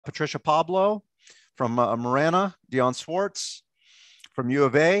Patricia Pablo. From Marana, Dion Swartz. From U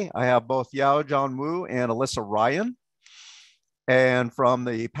of A, I have both Yao John Wu and Alyssa Ryan. And from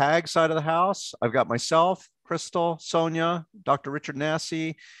the PAG side of the house, I've got myself, Crystal, Sonia, Dr. Richard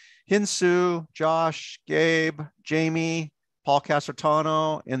Nassi, Hinsu, Josh, Gabe, Jamie, Paul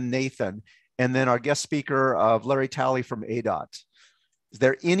Casertano, and Nathan. And then our guest speaker of Larry Talley from ADOT. Is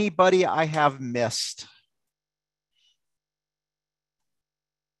there anybody I have missed?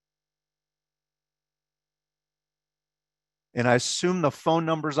 And I assume the phone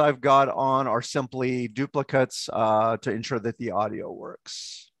numbers I've got on are simply duplicates to ensure that the audio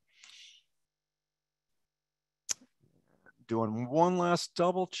works. Doing one last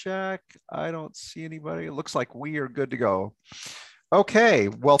double check. I don't see anybody. It looks like we are good to go. Okay,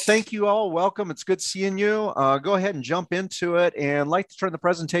 well, thank you all. Welcome. It's good seeing you. Go ahead and jump into it. And I'd like to turn the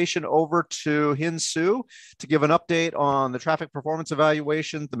presentation over to Hin Su to give an update on the traffic performance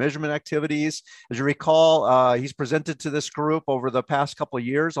evaluation, the measurement activities. As you recall, he's presented to this group over the past couple of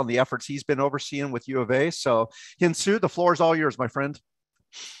years on the efforts he's been overseeing with U of A. So Hin Su, the floor is all yours, my friend.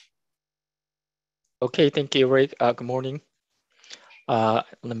 Okay, thank you, Rick. Good morning. Let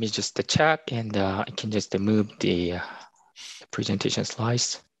me just check, and I can just move the presentation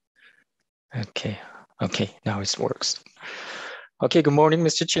slides. Okay, now it works. Okay, good morning,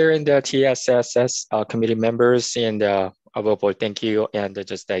 Mr. Chair and the TSSS committee members, and above all, thank you, and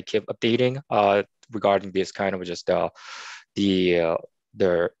just keep updating regarding this kind of just the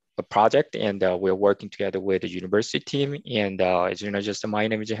project, and we're working together with the university team, and as you know, just my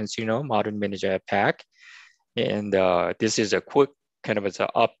name is Hansuno, modern manager at PAC, and this is a quick kind of as an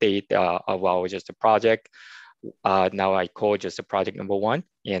update of our just a project. Now I call just a project number 1,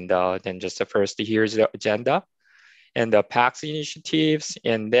 and then just the first, here's the agenda and the PAC's initiatives,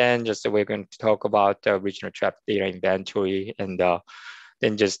 and then just we're going to talk about regional traffic data inventory, and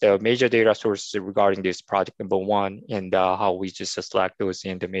then just the major data sources regarding this project number 1, and how we just select those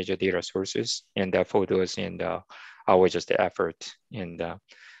in the major data sources, and for those in our just the effort in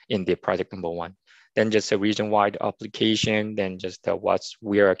the project number 1. Then just a region-wide application, then just what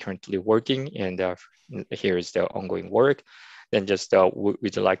we are currently working, and here's the ongoing work. Then just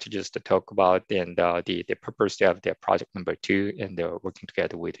we'd like to just talk about then the purpose of the project number 2, and working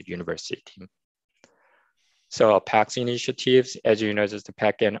together with the university team. So PAC's initiatives, as you know, just the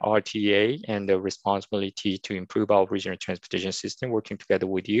PAC and RTA, and the responsibility to improve our regional transportation system, working together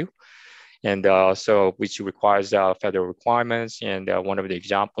with you. And so which requires federal requirements, and one of the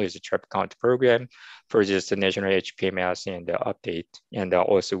examples is the traffic count program for just the national HPMS and the update. And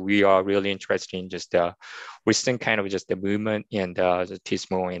also we are really interested in just the recent kind of just the movement and the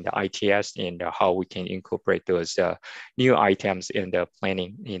TISMO and the ITS, and how we can incorporate those new items in the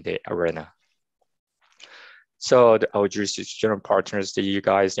planning in the arena. So our jurisdictional partners, you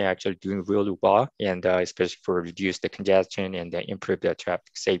guys are actually doing really well, and especially for reduce the congestion and improve the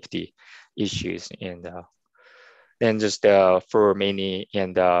traffic safety issues, and then just for many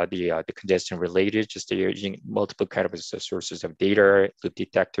and the congestion related, just using multiple kind of sources of data, loop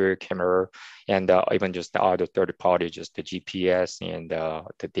detector, camera, and even just the other third party, just the GPS and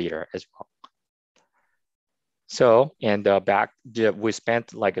the data as well. So, and we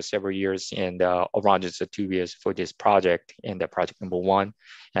spent like several years and around just 2 years for this project, and the project number 1.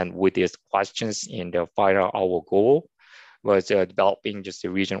 And with these questions, and final our goal was developing just a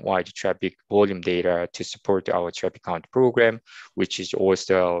region-wide traffic volume data to support our traffic count program, which is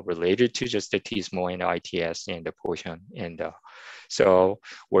also related to just the TISMO and ITS and the portion. And so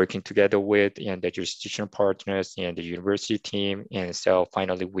working together with and the jurisdictional partners and the university team. And so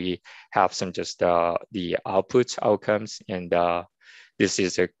finally, we have some just the outcomes, and this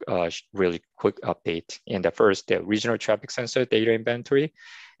is a really quick update. And the first, the regional traffic sensor data inventory.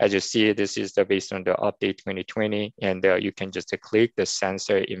 As you see, this is based on the update 2020, and you can just click the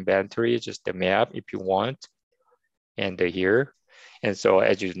sensor inventory, just the map if you want, and here. And so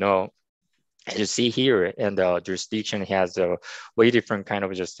as you know, as you see here, and the jurisdiction has a way different kind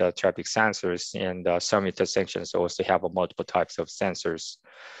of just traffic sensors, and some intersections also have multiple types of sensors.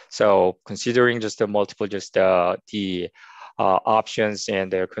 So considering just the multiple, just the options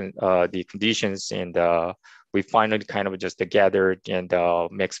and the conditions, and we finally kind of just gathered and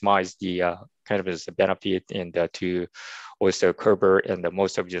maximize the kind of just the benefit, and to also cover and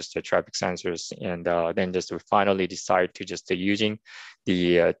most of just the traffic sensors. And then just we finally decide to just using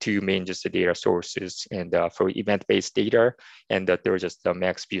the 2 main just the data sources, and for event-based data, and that there's just the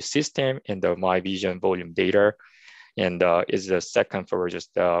max view system and the my vision volume data, and is the second for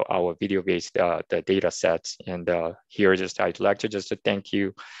just our video-based the data sets. And here just I'd like to just thank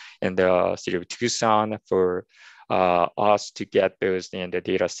you and the City of Tucson for us to get those in the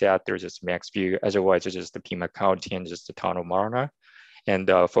data set. There's just max view, otherwise it's just the Pima County and just the town of Marana. And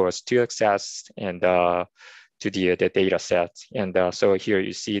for us to access and to the data set. And so here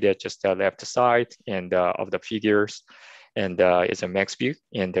you see that just the left side and of the figures, and it's a max view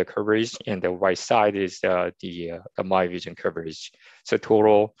and the coverage, and the right side is the my vision coverage. So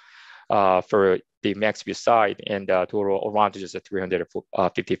total for the max view side, and total around just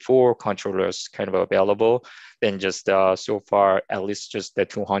 354 controllers kind of available. Then just so far, at least just the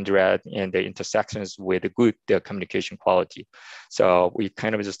 200 and the intersections with good communication quality. So we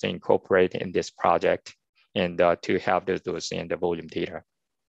kind of just incorporate in this project and to have those in the volume data.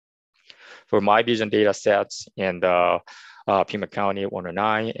 For my vision data sets and Pima County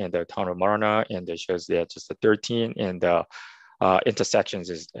 109 and the town of Marana, and it shows that just the 13 and intersections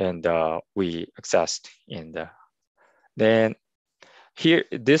is, and we accessed. And then here,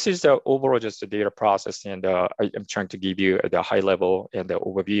 this is the overall just the data process, and I'm trying to give you the high level and the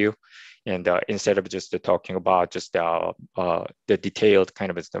overview, and instead of just talking about just the detailed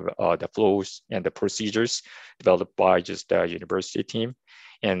kind of the flows and the procedures developed by just the university team.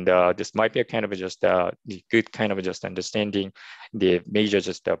 And this might be a kind of just the good kind of just understanding the major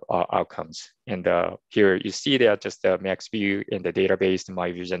just outcomes. And here you see that just the max view in the database, the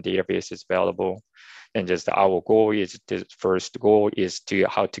My Vision database is available. And just our goal is, the first goal is to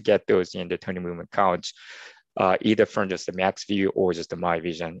how to get those in the turning movement counts, either from just the max view or just the My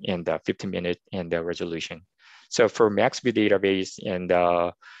Vision in the 15-minute and the resolution. So for max view database, and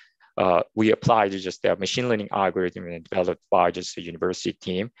we applied just the machine learning algorithm developed by just the university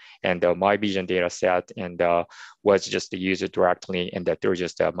team, and the My Vision data set, and was just used directly, and that through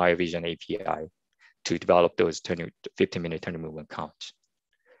just the My Vision API to develop those 15-minute turning movement counts.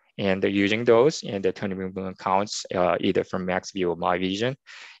 And using those and the turning movement counts, either from max view or My Vision,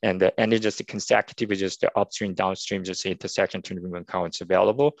 and any just consecutive just the upstream, downstream, just intersection turning movement counts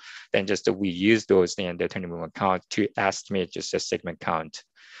available, then just we use those and the turning movement count to estimate just a segment count.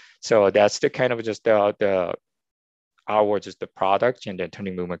 So that's the kind of just our just the product and the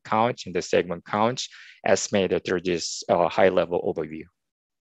turning movement count and the segment count estimated through this high level overview.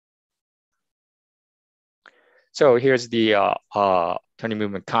 So here's the turning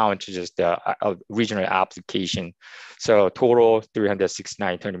movement count, just the regional application. So total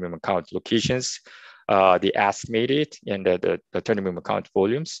 369 turning movement count locations, the estimated and the turning movement count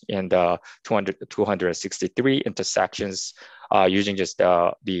volumes, and 263 intersections using just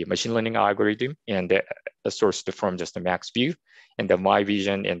the machine learning algorithm, and the source from just the max view, and the My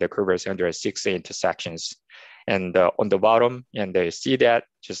Vision, and the covers 106 intersections. And on the bottom, and you see that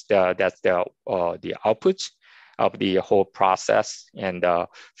just that's the output of the whole process, and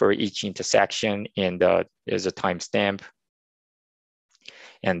for each intersection, and there's a timestamp,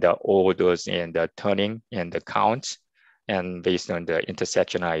 and all those in the turning and the count, and based on the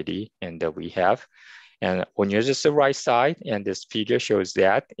intersection ID, and we have. And on your just the right side, and this figure shows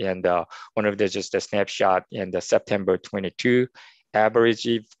that, and one of the just a snapshot in the September 22 average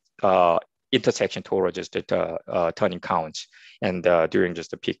intersection total, just the turning count, and during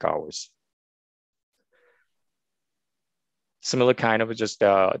just the peak hours. Similar kind of just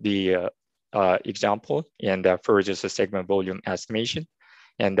the example, and for just a segment volume estimation,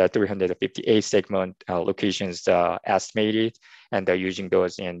 and 358 segment locations estimated, and using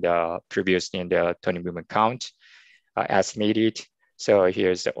those in the previous in the turning movement count estimated. So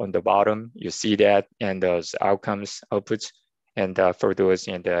here's on the bottom, you see that, and those outcomes outputs, and for those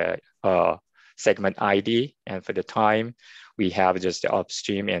in the segment ID, and for the time, we have just the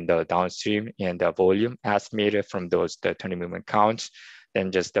upstream and the downstream and the volume estimated from those the turning movement counts.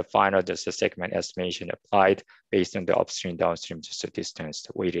 Then just the final just the segment estimation applied based on the upstream downstream just the distance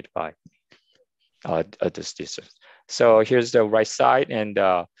weighted by this distance. So here's the right side, and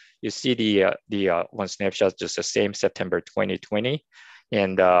you see the one snapshot just the same September 2020,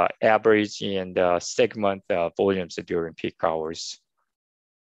 and average and segment volumes during peak hours.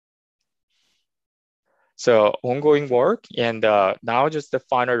 So ongoing work, and now just the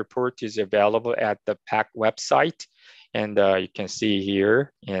final report is available at the PAC website, and you can see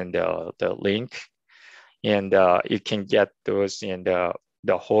here and the link, and you can get those in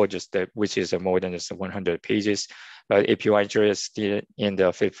the whole just which is more than just 100 pages. But if you are interested in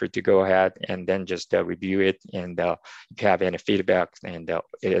feel free to go ahead and then just review it, and if you have any feedback, and it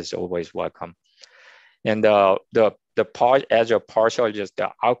is always welcome. And the part as a partial just the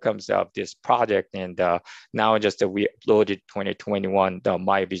outcomes of this project. And now just we uploaded 2021 the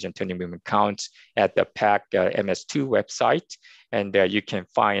My Vision Turning Movement Counts at the PAC MS2 website. And you can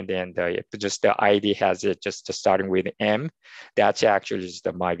find, and if just the ID has it just starting with M, that's actually just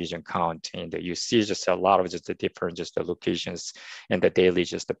the My Vision count. And you see just a lot of just the different just the locations and the daily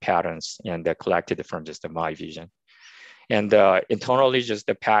just the patterns and collected from just the My Vision. And internally, just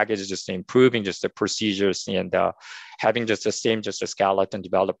the package is just improving just the procedures and having just the same just a skeleton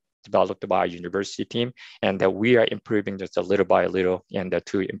developed by a university team. And we are improving just a little by little and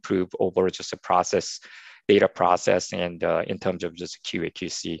to improve over just the process, data process, and in terms of just QA,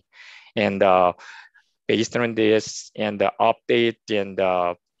 QC. And based on this and the update and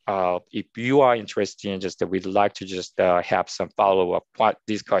if you are interested in just we'd like to just have some follow-up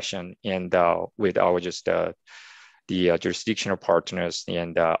discussion and with our just the jurisdictional partners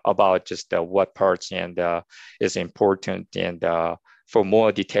and about just what parts and is important and for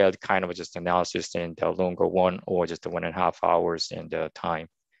more detailed kind of just analysis and longer one or just 1.5 hours and time.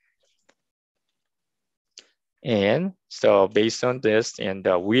 And so based on this, and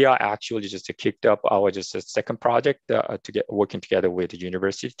we are actually just kicked up our just a second project to get working together with the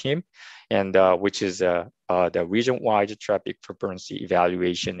university team, and which is the region-wide traffic frequency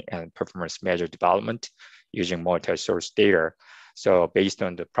evaluation and performance measure development using multi-source data. So based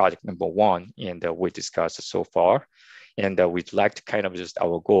on the project number 1, and we discussed so far, and we'd like to kind of just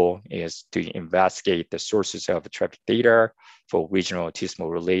our goal is to investigate the sources of traffic data for regional autism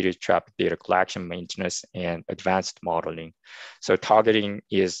related traffic data collection, maintenance, and advanced modeling. So targeting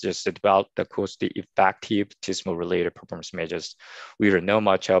is just to develop the cost-effective autism related performance measures. We don't know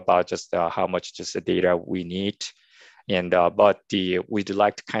much about just how much just the data we need. And but we'd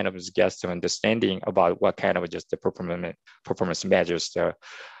like to kind of get some understanding about what kind of just the performance measures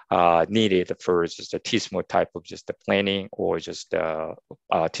needed for just a TISMO type of just the planning or just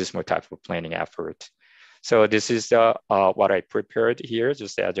TISMO type of planning effort. So this is what I prepared here,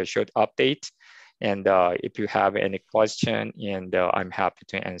 just as a short update. And if you have any question, and I'm happy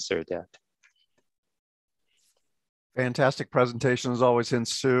to answer that. Fantastic presentation as always,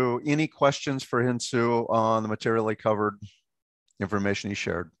 Hinsu. Any questions for Hinsu on the materially covered information he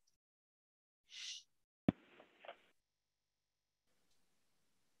shared?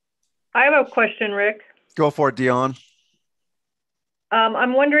 I have a question, Rick. Go for it, Dion.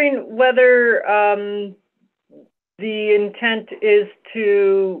 I'm wondering whether the intent is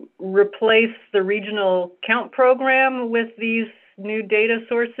to replace the regional count program with these new data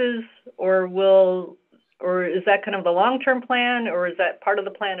sources, or is that kind of the long-term plan, or is that part of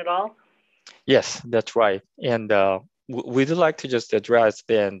the plan at all? Yes, that's right. And we'd like to just address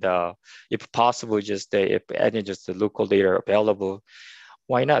and if possible, just if any just the local data available,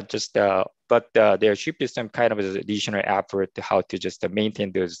 why not just, but there should be some kind of additional effort to how to just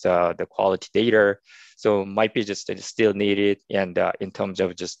maintain those the quality data. So might be just still needed, and in terms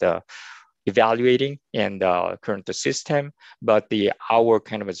of just evaluating and current system, but our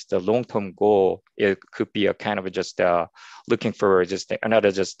kind of the long-term goal, it could be a kind of just looking for just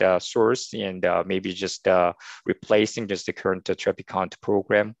another just source and maybe just replacing just the current traffic count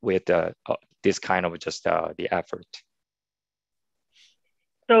program with this kind of just the effort.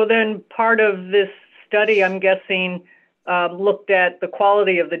 So then part of this study, I'm guessing, looked at the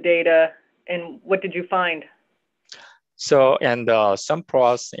quality of the data, and what did you find? So, and some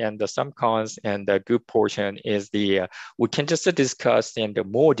pros and some cons, and the good portion is we can just discuss in the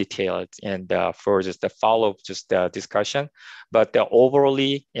more detailed and for just the follow-up just discussion, but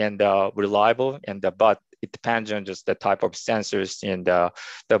overally and reliable, and but it depends on just the type of sensors, and the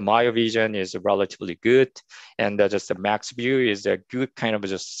MyoVision is relatively good, and just the MaxView is a good kind of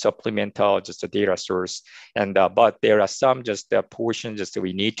just supplemental just a data source, and but there are some just portions just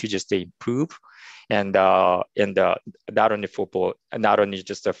we need to just improve. And not only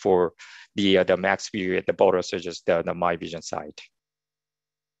just for the MaxView, but also just the MyVision side.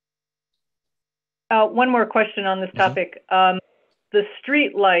 One more question on this topic. The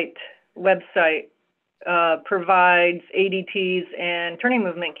Streetlight website provides ADTs and turning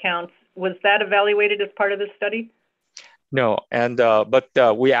movement counts. Was that evaluated as part of this study? No, and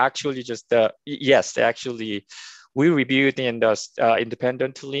but we actually just yes, actually. We reviewed and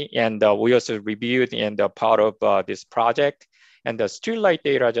independently, and we also reviewed in the part of this project. And the Streetlight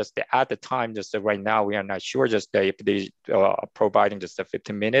data just at the time, just right now, we are not sure just if they are providing just a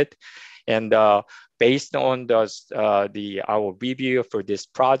 15-minute. And based on our review for this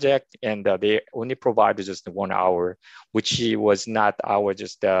project, and they only provided just 1 hour, which was not our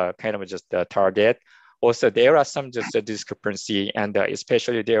just kind of just target. also there are some just a discrepancy, and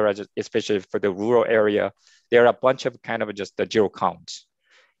especially especially for the rural area, there are a bunch of kind of just the zero counts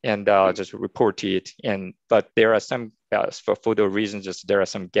and just reported. But there are some for the reasons, just there are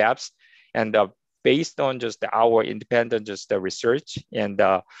some gaps, and based on just our independent just the research and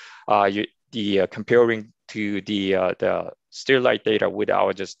comparing to the streetlight data with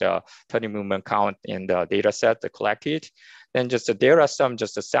our just turning movement count in the data set collected, then just there are some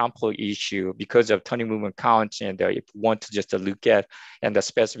just a sample issue because of turning movement count, and if you want to just look at and the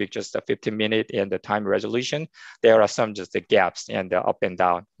specific just a 15-minute and the time resolution, there are some just the gaps and up and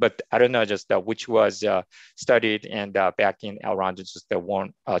down. But I don't know just which was studied and back in around just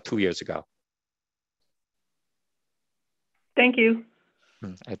the 2 years ago. Thank you.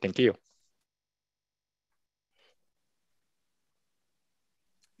 Thank you.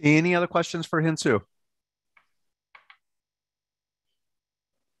 Any other questions for Hyunsu?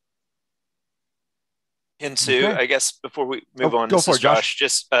 Hyunsu, Okay. I guess before we move on, go this for is it, Josh.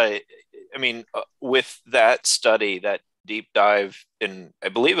 Just, I mean, with that study, that deep dive, and I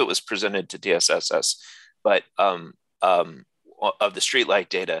believe it was presented to DSSS, but of the streetlight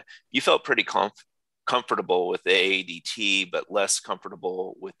data, you felt pretty comfortable with the AADT, but less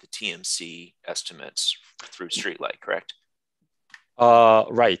comfortable with the TMC estimates through streetlight, correct?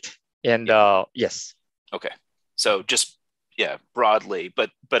 Right. And Yeah. Yes. Okay. So just, yeah, broadly,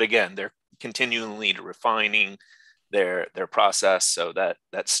 but again, they're continually refining their process, so that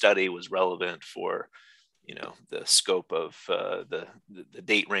study was relevant for, you know, the scope of the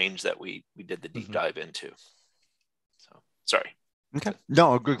date range that we did the deep dive into. So sorry. Okay.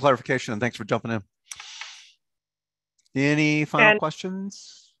 No, good clarification, and thanks for jumping in. Any final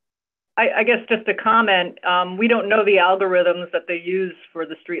questions? I guess just a comment. We don't know the algorithms that they use for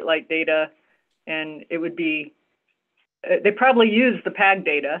the streetlight data, and it would be, they probably use the PAG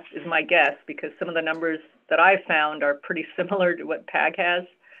data, is my guess, because some of the numbers that I found are pretty similar to what PAG has.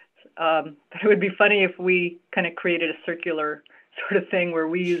 But it would be funny if we kind of created a circular sort of thing where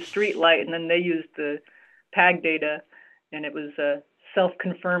we use streetlight and then they used the PAG data, and it was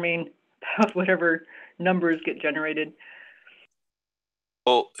self-confirming about whatever numbers get generated.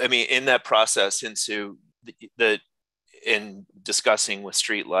 Well, I mean, in that process, into in discussing with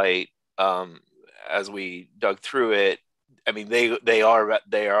streetlight, as we dug through it, I mean, they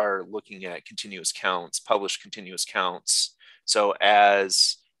are looking at continuous counts, published continuous counts. So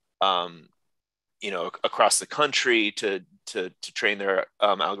as you know, across the country to train their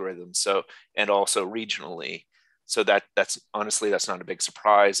algorithms. So, and also regionally. So that's honestly, that's not a big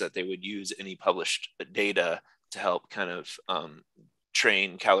surprise that they would use any published data to help kind of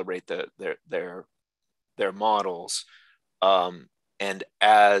calibrate their models. And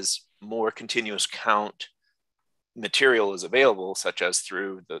as more continuous count material is available, such as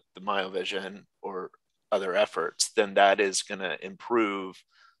through the MyoVision or other efforts, then that is going to improve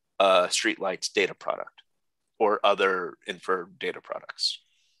streetlight's data product or other inferred data products.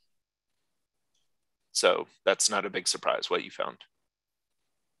 So that's not a big surprise what you found.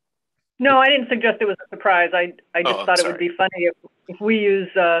 No, I didn't suggest it was a surprise. I just thought it would be funny if we use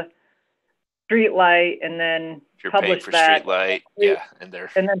streetlight and then if you're publish paying for that. streetlight, yeah, and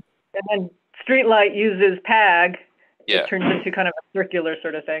then streetlight uses PAG. Yeah. It turns into kind of a circular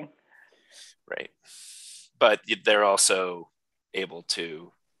sort of thing. Right, but they're also able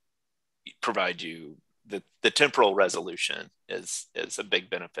to provide you the temporal resolution is a big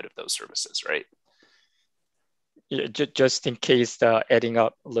benefit of those services, right? Yeah, just in case adding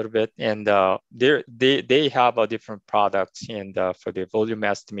up a little bit, and they have different products, and for the volume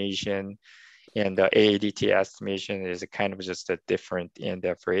estimation and the AADT estimation is kind of just a different. And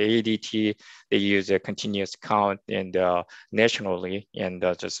for AADT, they use a continuous count and nationally, and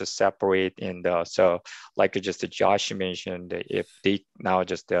just to separate. And so, like just Josh mentioned, if they now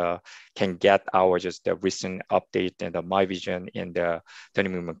just can get our just the recent update and the MyVision and the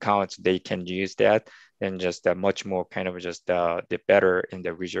turning movement counts, they can use that. And just much more kind of just the better in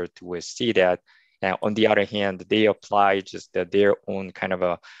the result will see that. And on the other hand, they apply just their own kind of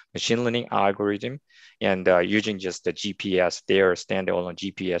a machine learning algorithm, and using just the GPS, their standalone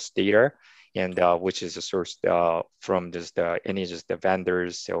GPS data, and which is sourced from just any just the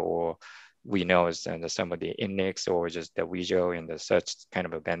vendors or we know and some of the Index or just the Wejo and the such kind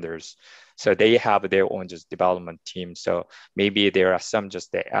of vendors. So they have their own just development team. So maybe there are some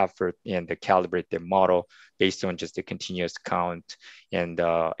just the effort and the calibrate the model based on just the continuous count and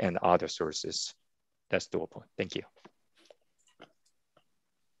other sources. That's doable. Thank you.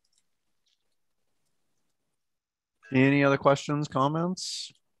 Any other questions,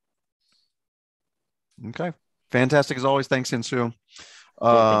 comments? Okay, fantastic as always. Thanks, Hyunsu.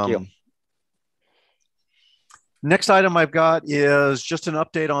 Thank you. Next item I've got is just an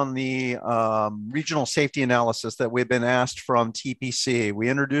update on the regional safety analysis that we've been asked from TPC. We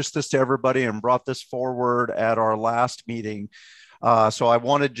introduced this to everybody and brought this forward at our last meeting. So I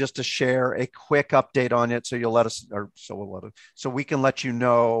wanted just to share a quick update on it, so you'll let us, or so we can let you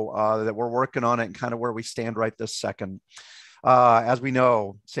know that we're working on it and kind of where we stand right this second. As we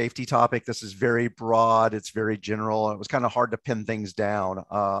know, safety topic, this is very broad, it's very general, and it was kind of hard to pin things down.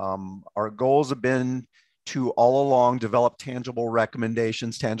 Our goals have been to all along develop tangible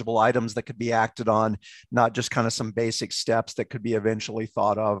recommendations, tangible items that could be acted on, not just kind of some basic steps that could be eventually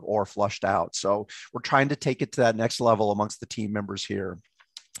thought of or flushed out. So we're trying to take it to that next level amongst the team members here.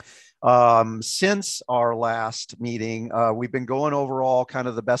 Since our last meeting, we've been going overall kind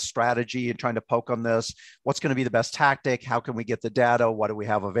of the best strategy and trying to poke on this. What's going to be the best tactic? How can we get the data? What do we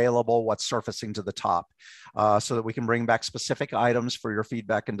have available? What's surfacing to the top? So that we can bring back specific items for your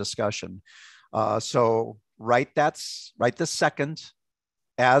feedback and discussion. So right this second,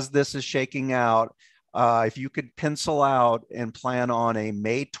 as this is shaking out, if you could pencil out and plan on a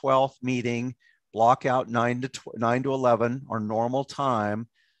May 12th meeting, block out 9 to 11, our normal time.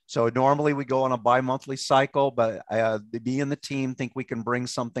 So normally we go on a bi-monthly cycle, but me and the team think we can bring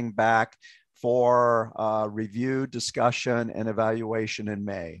something back for review, discussion, and evaluation in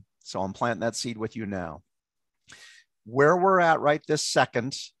May. So I'm planting that seed with you now. Where we're at right this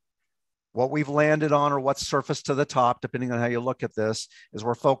second, what we've landed on or what's surfaced to the top, depending on how you look at this, is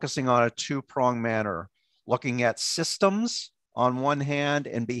we're focusing on a two-pronged manner, looking at systems on one hand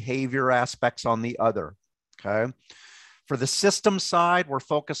and behavior aspects on the other, okay? For the system side, we're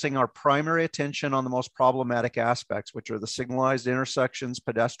focusing our primary attention on the most problematic aspects, which are the signalized intersections,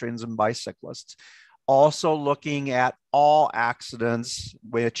 pedestrians, and bicyclists. Also looking at all accidents,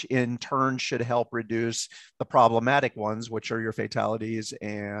 which in turn should help reduce the problematic ones, which are your fatalities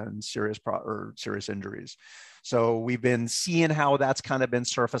and serious injuries. So we've been seeing how that's kind of been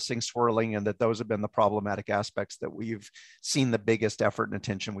surfacing, swirling, and that those have been the problematic aspects that we've seen the biggest effort and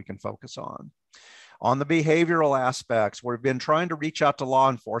attention we can focus on. On the behavioral aspects, we've been trying to reach out to law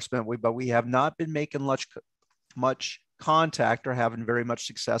enforcement, but we have not been making much contact or having very much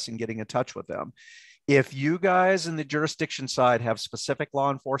success in getting in touch with them. If you guys in the jurisdiction side have specific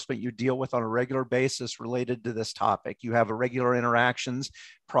law enforcement you deal with on a regular basis related to this topic, you have regular interactions,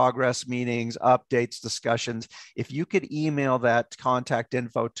 progress meetings, updates, discussions, if you could email that contact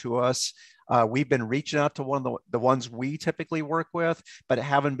info to us. We've been reaching out to one of the ones we typically work with, but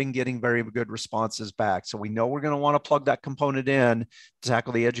haven't been getting very good responses back. So we know we're going to want to plug that component in to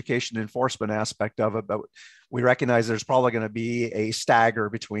tackle the education enforcement aspect of it, but we recognize there's probably going to be a stagger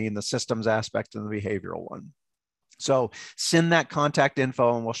between the systems aspect and the behavioral one. So send that contact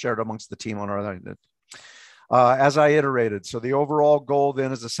info and we'll share it amongst the team on our other. As I iterated, so the overall goal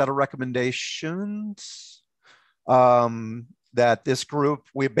then is a set of recommendations that this group,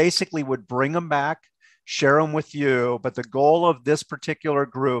 we basically would bring them back, share them with you, but the goal of this particular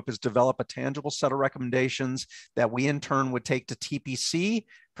group is develop a tangible set of recommendations that we in turn would take to TPC,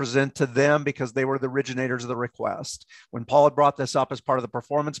 present to them because they were the originators of the request. When Paul had brought this up as part of the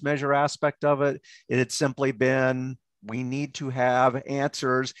performance measure aspect of it, it had simply been, we need to have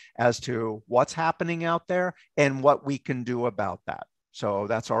answers as to what's happening out there and what we can do about that. So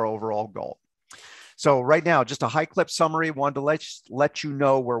that's our overall goal. So right now, just a high clip summary, wanted to let you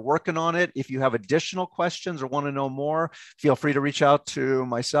know we're working on it. If you have additional questions or want to know more, feel free to reach out to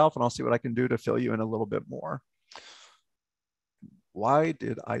myself and I'll see what I can do to fill you in a little bit more. Why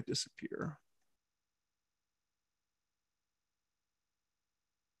did I disappear?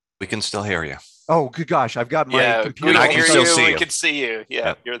 We can still hear you. Oh, good gosh, I've got my computer. I can still see you. We can see you.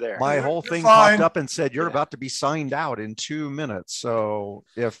 Yeah, you're there. My whole thing popped up and said, you're about to be signed out in 2 minutes. So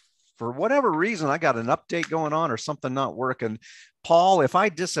if for whatever reason, I got an update going on or something not working, Paul, if I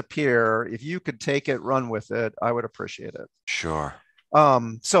disappear, if you could take it, run with it, I would appreciate it. Sure.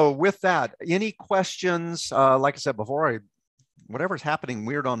 So with that, any questions? Like I said before, whatever's happening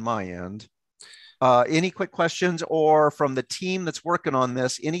weird on my end, any quick questions or from the team that's working on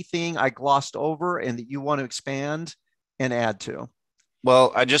this, anything I glossed over and that you want to expand and add to?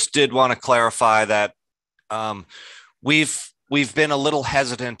 Well, I just did want to clarify that we've been a little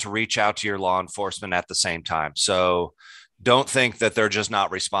hesitant to reach out to your law enforcement at the same time. So don't think that they're just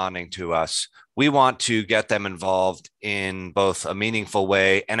not responding to us. We want to get them involved in both a meaningful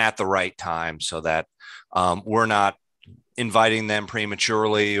way and at the right time so that we're not inviting them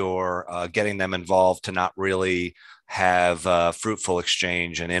prematurely or getting them involved to not really have fruitful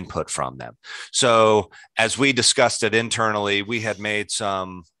exchange and input from them. So as we discussed it internally, we had made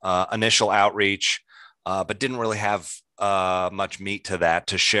some initial outreach, but didn't really have much meat to that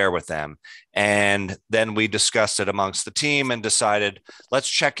to share with them. And then we discussed it amongst the team and decided, let's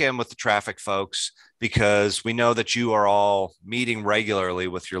check in with the traffic folks, because we know that you are all meeting regularly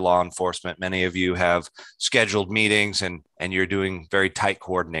with your law enforcement. Many of you have scheduled meetings and you're doing very tight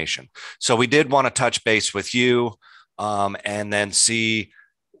coordination. So we did want to touch base with you and then see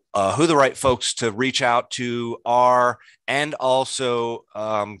who the right folks to reach out to are, and also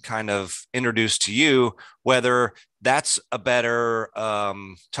kind of introduce to you whether that's a better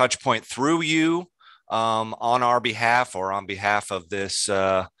touch point through you on our behalf or on behalf of this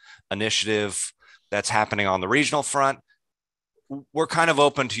initiative that's happening on the regional front. We're kind of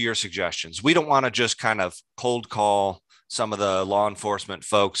open to your suggestions. We don't want to just kind of cold call some of the law enforcement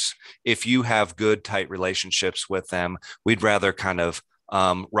folks. If you have good, tight relationships with them, we'd rather kind of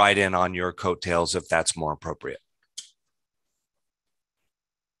ride in on your coattails if that's more appropriate.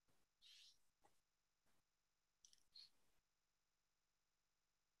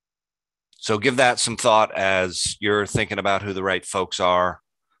 So give that some thought as you're thinking about who the right folks are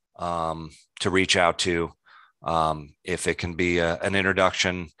to reach out to. If it can be an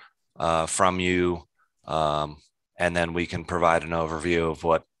introduction from you, and then we can provide an overview of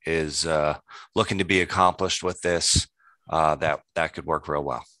what is looking to be accomplished with this, that could work real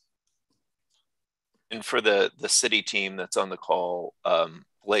well. And for the city team that's on the call,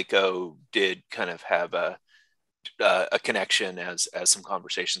 Blako did kind of have a connection as some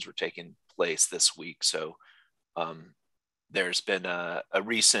conversations were taking place this week. So there's been a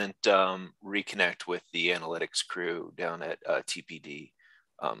recent reconnect with the analytics crew down at TPD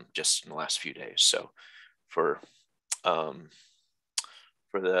just in the last few days. So for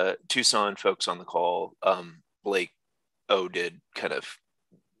the Tucson folks on the call, Blake O did kind of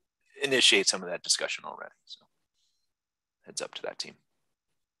initiate some of that discussion already. So heads up to that team.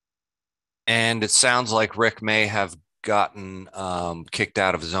 And it sounds like Rick may have gotten kicked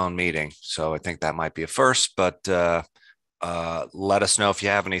out of his own meeting. So I think that might be a first, but let us know if you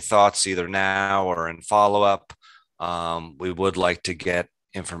have any thoughts either now or in follow-up. We would like to get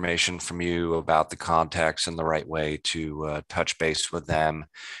information from you about the contacts and the right way to touch base with them.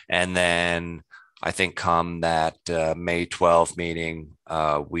 And then I think come that May 12 meeting,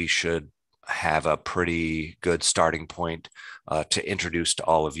 we should have a pretty good starting point to introduce to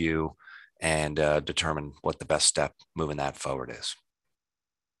all of you and determine what the best step moving that forward is.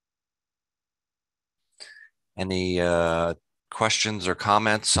 Any questions or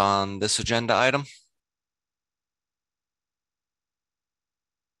comments on this agenda item?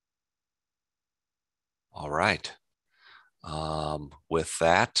 All right. With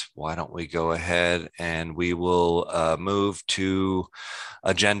that, why don't we go ahead and we will move to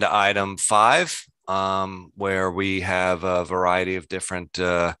agenda item 5, where we have a variety of different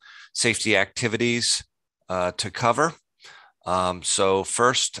safety activities to cover. So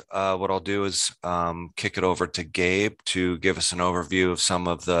first, what I'll do is kick it over to Gabe to give us an overview of some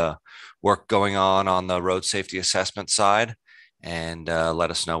of the work going on the road safety assessment side, and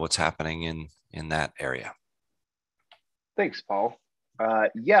let us know what's happening in that area. Thanks, Paul.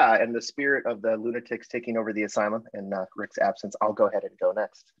 Yeah, in the spirit of the lunatics taking over the asylum in Rick's absence, I'll go ahead and go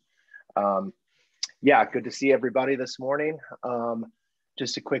next. Yeah, good to see everybody this morning.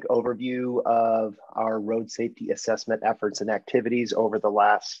 Just a quick overview of our road safety assessment efforts and activities over the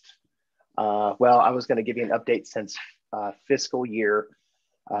last, well, I was going to give you an update since fiscal year.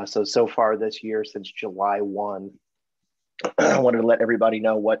 So far this year, since July 1, I wanted to let everybody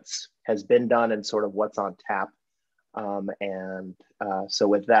know what has been done and sort of what's on tap. So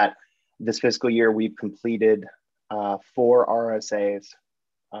with that, this fiscal year, we've completed 4 RSAs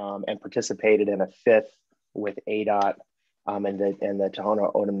and participated in a 5th with ADOT and the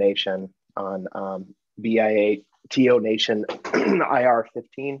Tohono O'odham Nation on BIA TO Nation IR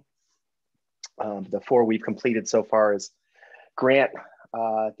 15. The 4 we've completed so far is Grant,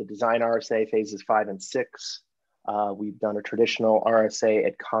 the design RSA phases 5 and 6. We've done a traditional RSA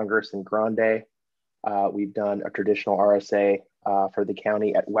at Congress and Grande. We've done a traditional RSA for the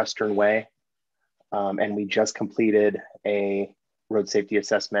county at Western Way. And we just completed a road safety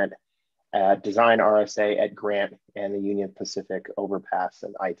assessment design RSA at Grant and the Union Pacific overpass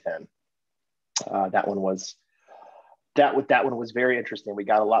and I-10. That one was very interesting. We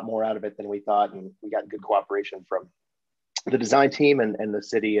got a lot more out of it than we thought, and we got good cooperation from the design team and the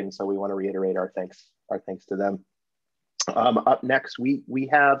city. And so we want to reiterate our thanks to them. Up next, we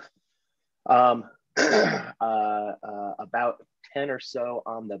have about 10 or so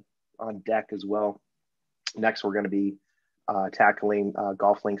on deck as well. Next, we're going to be tackling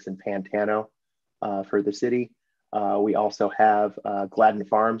golf links in Pantano for the city. We also have Gladden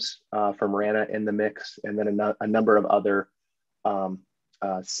Farms from Marana in the mix, and then a number of other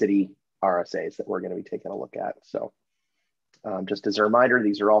city RSAs that we're going to be taking a look at. So just as a reminder,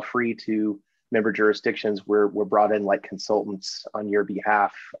 these are all free to member jurisdictions. We're brought in like consultants on your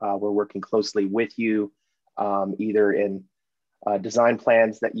behalf. We're working closely with you, either in design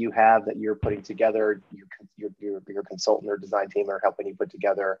plans that you have that you're putting together, your consultant or design team are helping you put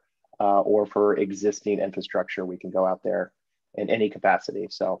together, or for existing infrastructure, we can go out there in any capacity.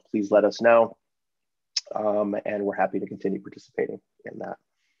 So please let us know, and we're happy to continue participating in that.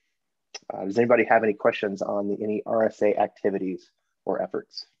 Does anybody have any questions on any RSA activities or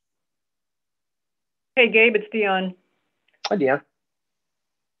efforts? Hey, Gabe, it's Dion. Hi, Dion.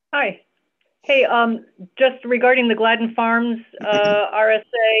 Hi. Hey, just regarding the Gladden Farms RSA,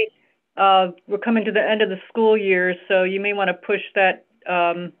 we're coming to the end of the school year, so you may want to push that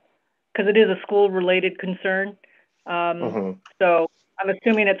because it is a school-related concern. So I'm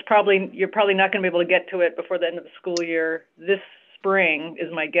assuming you're probably not going to be able to get to it before the end of the school year. This spring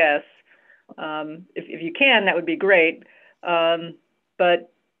is my guess. If you can, that would be great.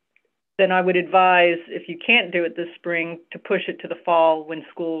 But then I would advise, if you can't do it this spring, to push it to the fall when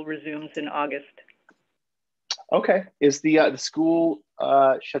school resumes in August. Okay. Is the school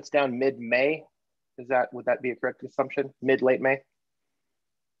shuts down mid-May? Would that be a correct assumption? Late May?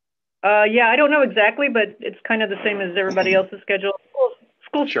 Yeah, I don't know exactly, but it's kind of the same as everybody else's schedule.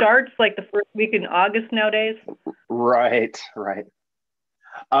 School Sure. starts like the first week in August nowadays. Right.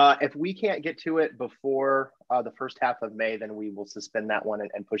 If we can't get to it before the first half of May, then we will suspend that one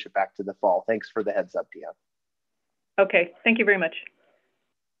and push it back to the fall. Thanks for the heads up, Dion. Okay, thank you very much.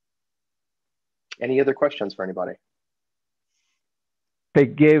 Any other questions for anybody? Hey,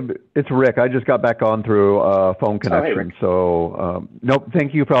 Gabe, it's Rick. I just got back on through phone connection. Rick. So, nope,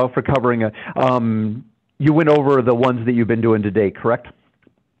 thank you for covering it. You went over the ones that you've been doing today, correct?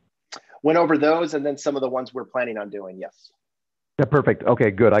 Went over those and then some of the ones we're planning on doing, yes. Yeah, perfect.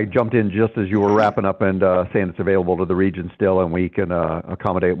 Okay, good. I jumped in just as you were wrapping up and saying it's available to the region still, and we can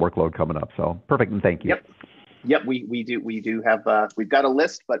accommodate workload coming up. So perfect, and thank you. Yep. We do have we've got a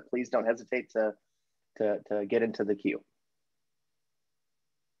list, but please don't hesitate to get into the queue.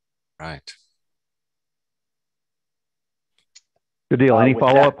 Right. Good deal. Any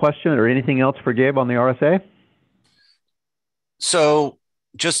follow-up question or anything else for Gabe on the RSA? So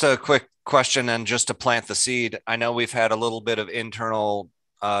just a quick question, and just to plant the seed, I know we've had a little bit of internal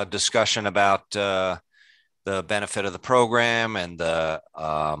discussion about the benefit of the program and the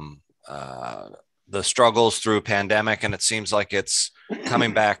struggles through pandemic, and it seems like it's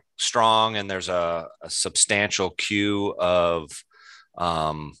coming back strong, and there's a substantial queue of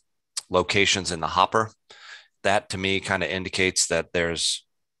locations in the hopper. That to me kind of indicates that there's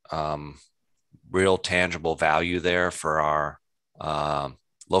real tangible value there for our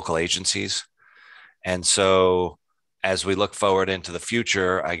local agencies. And so as we look forward into the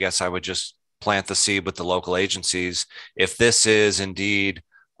future, I guess I would just plant the seed with the local agencies. If this is indeed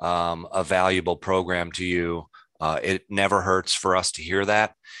a valuable program to you, it never hurts for us to hear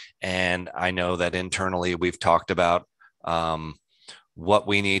that. And I know that internally we've talked about what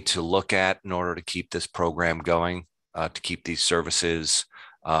we need to look at in order to keep this program going, to keep these services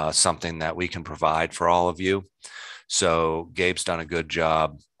something that we can provide for all of you. So Gabe's done a good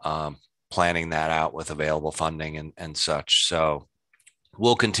job planning that out with available funding and such. So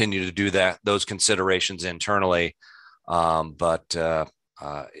we'll continue to do those considerations internally. But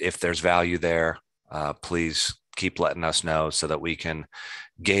if there's value there, please keep letting us know so that we can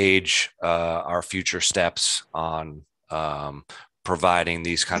gauge our future steps on providing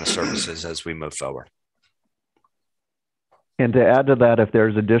these kind of services as we move forward. And to add to that,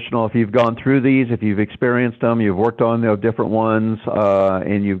 if you've gone through these, if you've experienced them, you've worked on the different ones,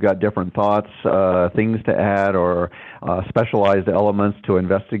 and you've got different thoughts, things to add, or specialized elements to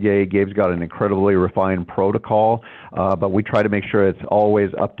investigate, Gabe's got an incredibly refined protocol, but we try to make sure it's always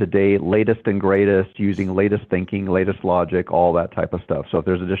up to date, latest and greatest, using latest thinking, latest logic, all that type of stuff. So if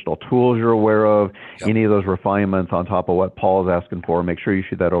there's additional tools you're aware of, any of those refinements on top of what Paul is asking for, make sure you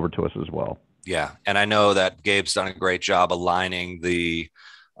shoot that over to us as well. Yeah, and I know that Gabe's done a great job aligning the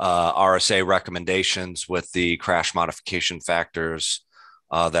RSA recommendations with the crash modification factors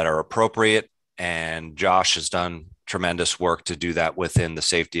that are appropriate, and Josh has done tremendous work to do that within the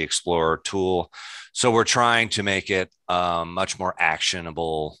Safety Explorer tool. So we're trying to make it much more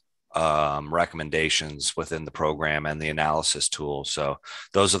actionable recommendations within the program and the analysis tool. So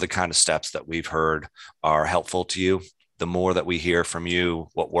those are the kind of steps that we've heard are helpful to you. The more that we hear from you,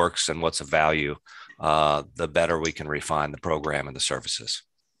 what works and what's of value, the better we can refine the program and the services.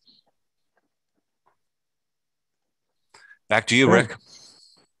 Back to you, Rick.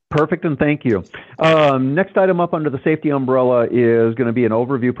 Perfect, and thank you. Next item up under the safety umbrella is going to be an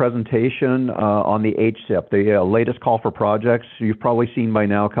overview presentation on the HSIP, the latest call for projects. You've probably seen by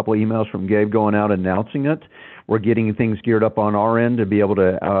now a couple of emails from Gabe going out announcing it. We're getting things geared up on our end to be able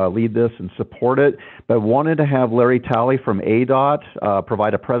to lead this and support it, but wanted to have Larry Talley from ADOT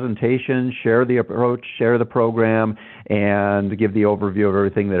provide a presentation, share the approach, share the program, and give the overview of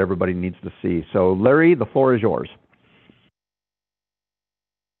everything that everybody needs to see. So Larry, the floor is yours.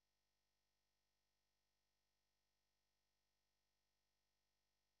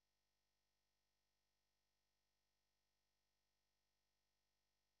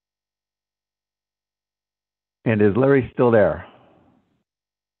 And is Larry still there?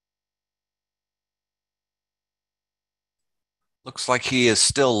 Looks like he is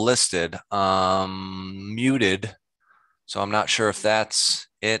still listed, muted. So I'm not sure if that's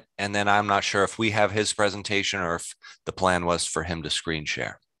it. And then I'm not sure if we have his presentation or if the plan was for him to screen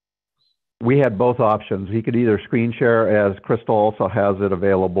share. We had both options. He could either screen share, as Crystal also has it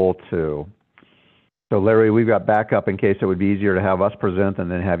available too. So Larry, we've got backup in case it would be easier to have us present and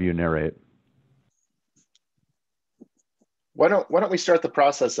then have you narrate. Why don't we start the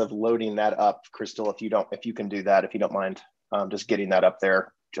process of loading that up, Crystal? If you can do that, if you don't mind, just getting that up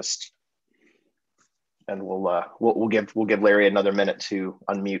there, and we'll give Larry another minute to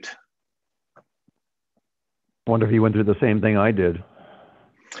unmute. Wonder if he went through the same thing I did,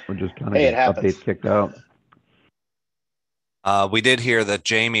 or just kind of updates kicked out. We did hear that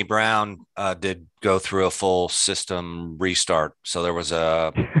Jamie Brown did go through a full system restart. So there was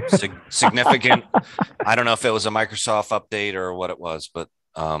a significant, I don't know if it was a Microsoft update or what it was, but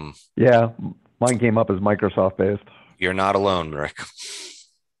yeah, mine came up as Microsoft based. You're not alone, Rick.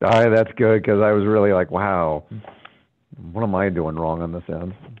 That's good, because I was really like, wow, what am I doing wrong on this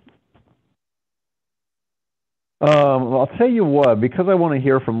end? I'll tell you what, because I want to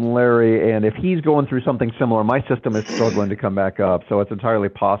hear from Larry, and if he's going through something similar, my system is struggling to come back up, so it's entirely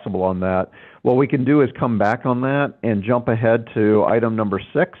possible on that. What we can do is come back on that and jump ahead to item number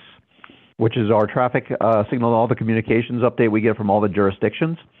 6, which is our traffic signal, all the communications update we get from all the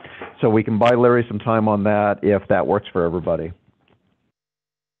jurisdictions. So we can buy Larry some time on that if that works for everybody.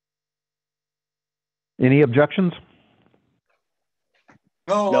 Any objections?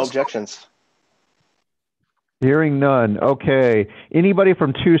 No objections. Hearing none. Okay. Anybody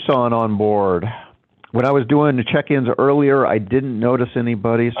from Tucson on board? When I was doing the check-ins earlier, I didn't notice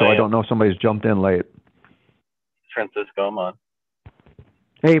anybody, so I don't know if somebody's jumped in late. Francisco, I'm on.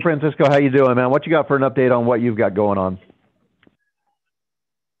 Hey, Francisco, how you doing, man? What you got for an update on what you've got going on?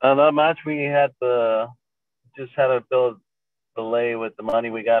 Not much. We had just had a bill delay with the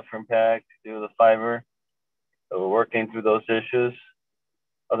money we got from PAC to do the fiber. So we're working through those issues.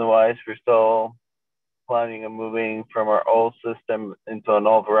 Otherwise, we're still planning on moving from our old system into an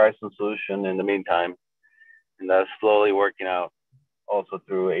all Verizon solution in the meantime. And that's slowly working out also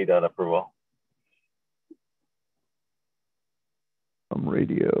through ADOT approval.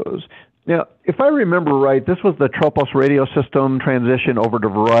 Radios. Now, if I remember right, this was the Tropos radio system transition over to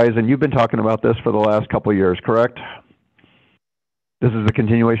Verizon. You've been talking about this for the last couple of years, correct? This is the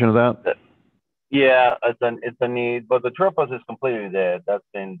continuation of that? Yeah, it's a need, but the Tropos is completely dead. That's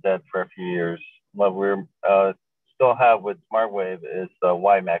been dead for a few years. What we're still have with SmartWave is the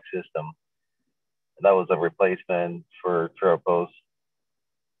WiMAX system. That was a replacement for Tropos.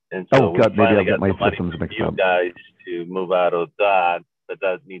 And so oh, God, maybe I'll get my systems mixed up. You guys to move out of that, but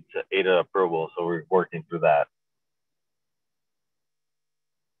that needs ADA approval, so we're working through that.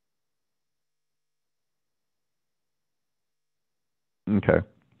 Okay.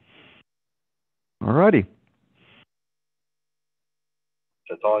 All righty.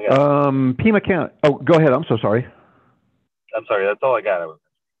 That's all I got. Pima County. Oh, go ahead. I'm so sorry. I'm sorry. That's all I got.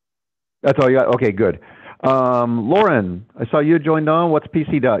 That's all you got? Okay, good. Lauren, I saw you joined on. What's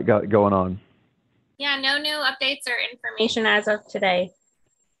PC got going on? Yeah, no new updates or information as of today.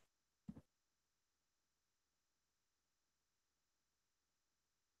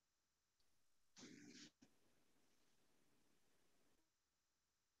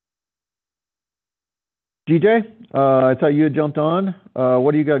 DJ, I saw you had jumped on.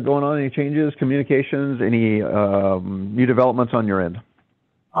 What do you got going on? Any changes, communications, any new developments on your end?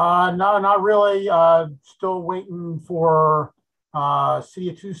 No, not really. Still waiting for City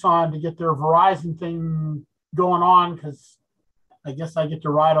of Tucson to get their Verizon thing going on, because I guess I get to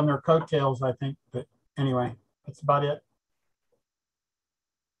ride on their coattails, I think. But anyway, that's about it.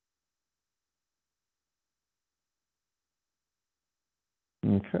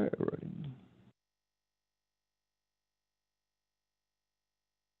 Okay, right.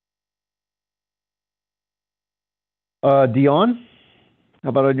 Dion, how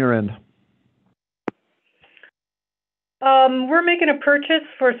about on your end? We're making a purchase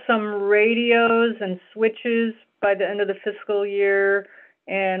for some radios and switches by the end of the fiscal year,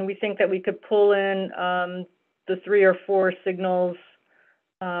 and we think that we could pull in the 3 or 4 signals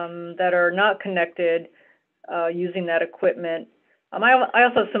that are not connected using that equipment. I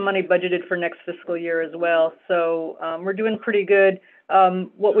also have some money budgeted for next fiscal year as well, so we're doing pretty good.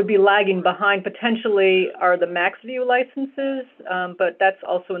 What would be lagging behind potentially are the MaxView licenses, but that's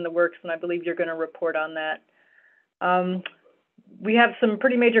also in the works, and I believe you're going to report on that. We have some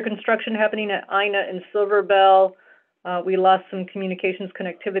pretty major construction happening at INA and Silver Bell. We lost some communications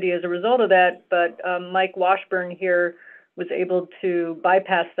connectivity as a result of that, but Mike Washburn here was able to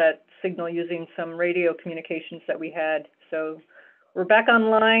bypass that signal using some radio communications that we had. So we're back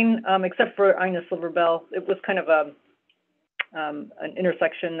online, except for INA Silver Bell. It was kind of an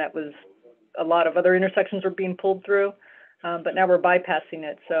intersection that was a lot of other intersections were being pulled through, but now we're bypassing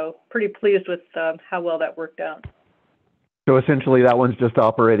it. So pretty pleased with how well that worked out. So essentially that one's just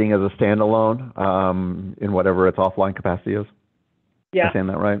operating as a standalone in whatever its offline capacity is? Yeah. Am I saying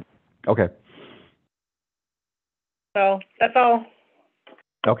that right? Okay. So that's all.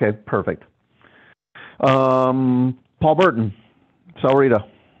 Okay, perfect. Paul Burton, Sahuarita.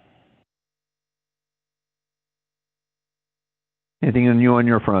 Anything new on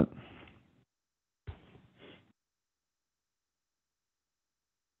your front?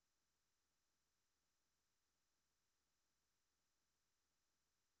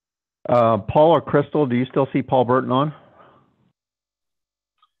 Paul or Crystal, do you still see Paul Burton on?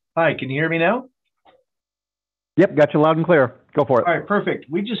 Hi, can you hear me now? Yep, got you loud and clear. Go for it. All right, perfect.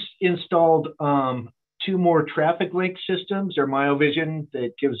 We just installed 2 more traffic link systems, or MyoVision,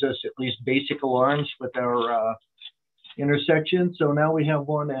 that gives us at least basic alarms with our intersection. So now we have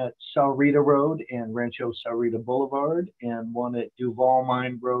one at Sahuarita Road and Rancho Sahuarita Boulevard, and one at Duval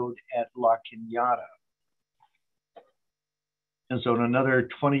Mine Road at La Cañada. And so in another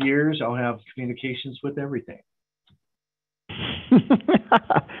 20 years, I'll have communications with everything.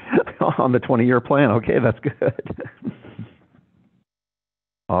 On the 20-year plan. Okay, that's good.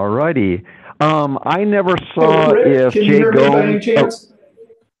 All righty. I never saw Rick, if Jay Gomes... by any chance?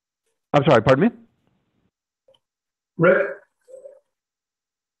 I'm sorry, pardon me? Rick?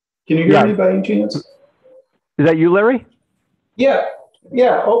 Can you hear me by any chance? Is that you, Larry? Yeah,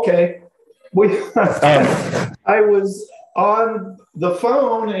 okay. I was on the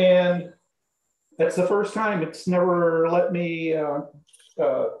phone, and that's the first time. It's never let me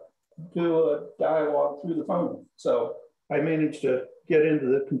do a dialogue through the phone. So I managed to get into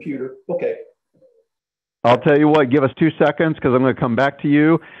the computer. Okay. I'll tell you what, give us 2 seconds because I'm going to come back to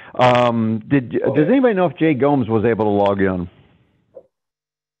you. Does anybody know if Jay Gomes was able to log in?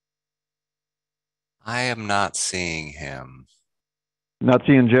 I am not seeing him. Not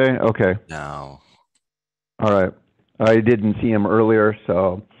seeing Jay? Okay. No. All right. I didn't see him earlier,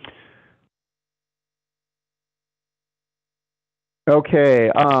 so.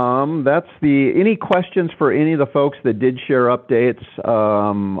 Okay, that's any questions for any of the folks that did share updates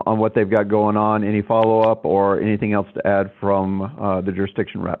on what they've got going on, any follow-up or anything else to add from the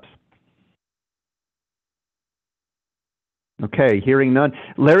jurisdiction reps? Okay, hearing none.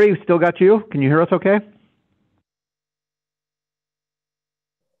 Larry, still got you? Can you hear us okay?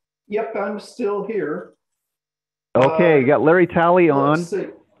 Yep, I'm still here. Okay, you got Larry Talley on. Let's see.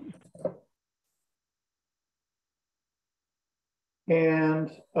 And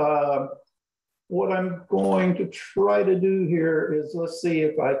what I'm going to try to do here is, let's see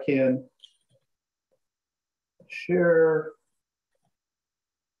if I can share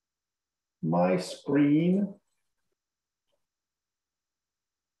my screen.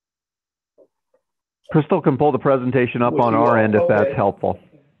 Crystal can pull the presentation up on our end if that's helpful.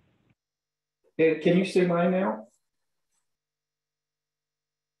 Can you see mine now?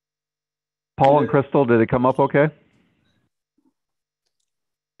 Paul and Crystal, did it come up okay?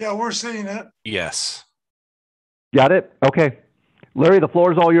 Yeah, we're seeing it. Yes. Got it? Okay. Larry, the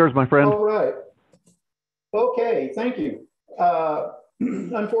floor is all yours, my friend. All right. Okay, thank you.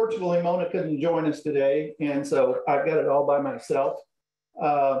 Unfortunately, Mona couldn't join us today, and so I've got it all by myself.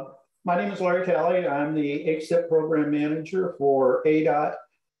 My name is Larry Talley. I'm the HSIP program manager for ADOT.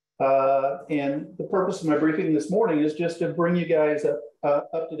 And the purpose of my briefing this morning is just to bring you guys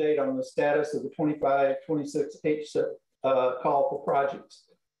up to date on the status of the 25-26 HSIP call for projects.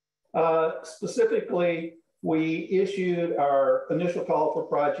 Specifically, we issued our initial call for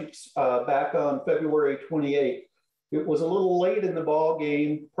projects back on February 28th. It was a little late in the ball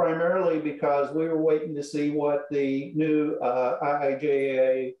game, primarily because we were waiting to see what the new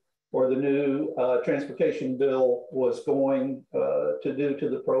IIJA or the new transportation bill was going to do to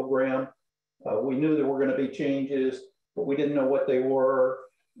the program. We knew there were going to be changes, but we didn't know what they were.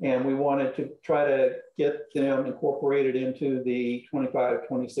 And we wanted to try to get them incorporated into the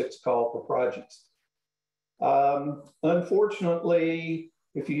 25-26 call for projects. Unfortunately,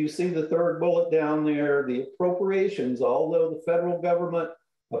 if you see the third bullet down there, the appropriations, although the federal government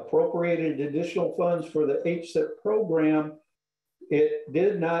appropriated additional funds for the HSIP program, it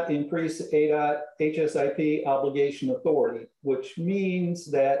did not increase the ADOT HSIP obligation authority, which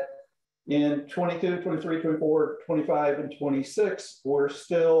means that in 22, 23, 24, 25, and 26, we're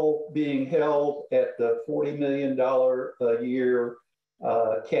still being held at the $40 million a year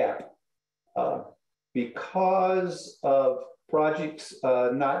cap. Because of projects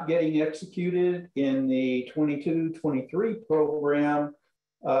not getting executed in the 22-23 program,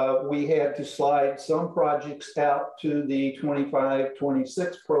 we had to slide some projects out to the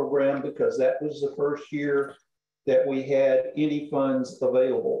 25-26 program because that was the first year that we had any funds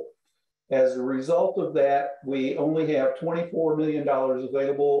available. As a result of that, we only have $24 million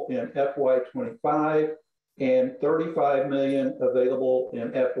available in FY25 and $35 million available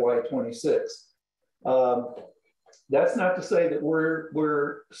in FY26. That's not to say that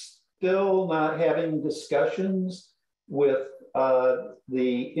we're still not having discussions with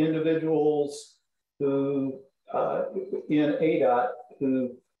the individuals who in ADOT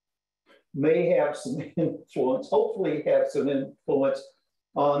who may have some influence, hopefully have some influence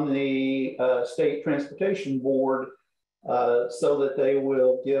on the State Transportation Board so that they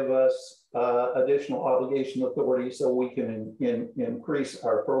will give us additional obligation authority so we can increase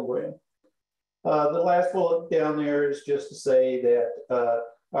our program. The last bullet down there is just to say that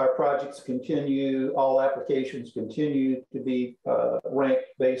our projects continue, all applications continue to be ranked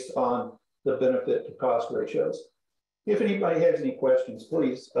based on the benefit to cost ratios. If anybody has any questions,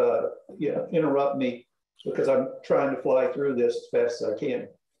 please interrupt me because I'm trying to fly through this as fast as I can.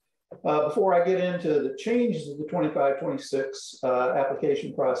 Before I get into the changes of the 25-26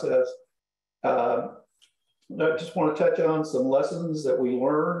 application process, I just want to touch on some lessons that we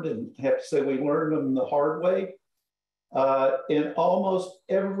learned, and I have to say we learned them the hard way. In almost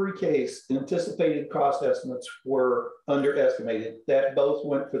every case, anticipated cost estimates were underestimated. That both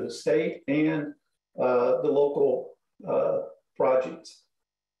went for the state and the local projects.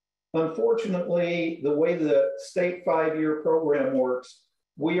 Unfortunately, the way the state 5-year program works,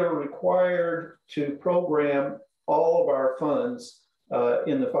 we are required to program all of our funds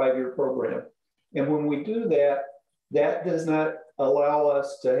in the 5-year program. And when we do that, that does not allow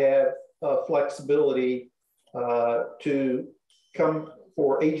us to have flexibility to come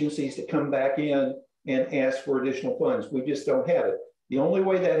for agencies to come back in and ask for additional funds. We just don't have it. The only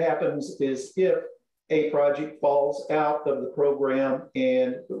way that happens is if a project falls out of the program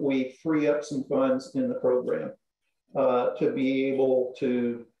and we free up some funds in the program to be able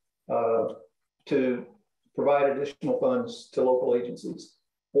to provide additional funds to local agencies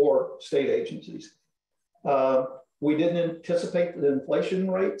or state agencies. We didn't anticipate the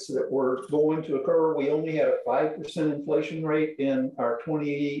inflation rates that were going to occur. We only had a 5% inflation rate in our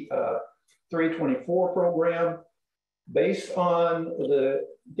 23-24 program. Based on the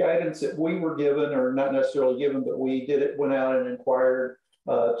guidance that we were given, or not necessarily given, but we did it, went out and inquired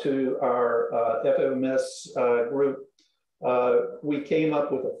to our FMS group. We came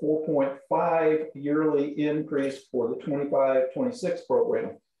up with a 4.5 yearly increase for the 25-26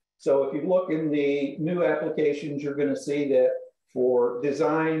 program. So if you look in the new applications, you're going to see that for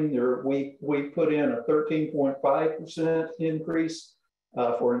design, we put in a 13.5% increase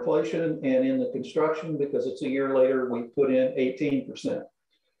for inflation, and in the construction, because it's a year later, we put in 18%.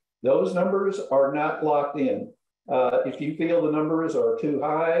 Those numbers are not locked in. If you feel the numbers are too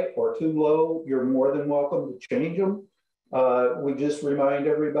high or too low, you're more than welcome to change them. We just remind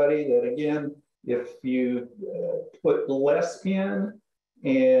everybody that, again, if you put less in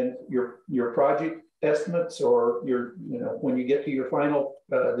and your project estimates, or when you get to your final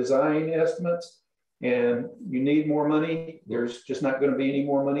design estimates and you need more money, there's just not going to be any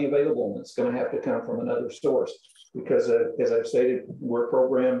more money available, and it's going to have to come from another source because, as I've stated,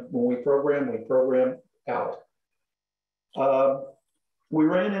 when we program out. We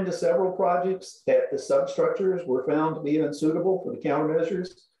ran into several projects that the substructures were found to be unsuitable for the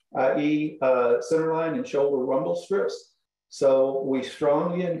countermeasures, i.e. centerline and shoulder rumble strips. So we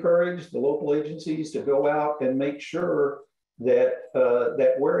strongly encourage the local agencies to go out and make sure that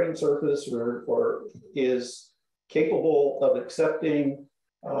that wearing surface is capable of accepting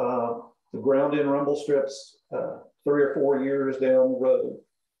the ground-in rumble strips 3 or 4 years down the road,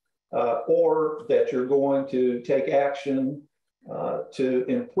 or that you're going to take action to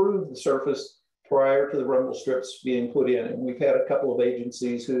improve the surface prior to the rumble strips being put in. And we've had a couple of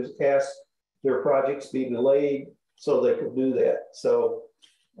agencies who've asked their projects be delayed so they could do that. So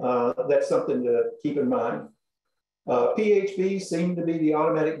that's something to keep in mind. PHVs seem to be the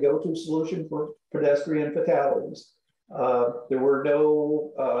automatic go-to solution for pedestrian fatalities. There were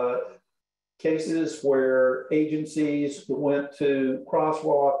no cases where agencies went to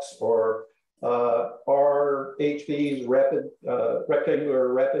crosswalks or RHVs,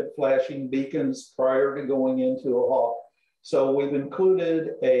 rectangular rapid flashing beacons prior to going into a halt. So we've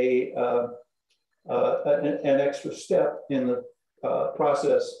included an extra step in the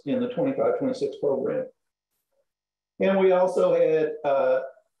process in the 25-26 program. And we also had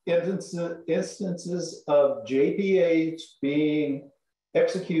instances of JPAs being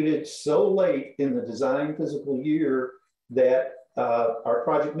executed so late in the design physical year that our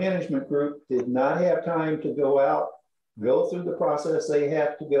project management group did not have time to go through the process they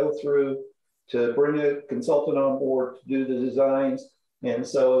have to go through to bring a consultant on board to do the designs. And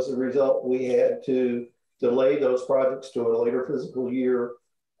so as a result, we had to delay those projects to a later physical year.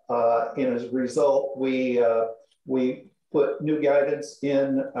 And as a result, we put new guidance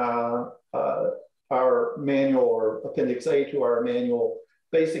in our manual, or Appendix A to our manual.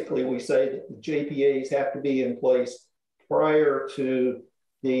 Basically, we say that the JPAs have to be in place prior to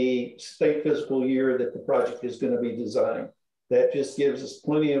the state fiscal year that the project is going to be designed. That just gives us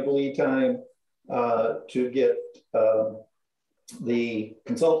plenty of lead time to get the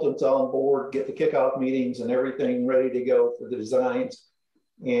consultants on board, get the kickoff meetings and everything ready to go for the designs.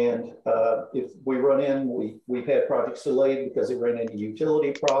 And if we run in, we've had projects delayed because they ran into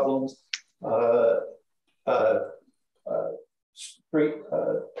utility problems, street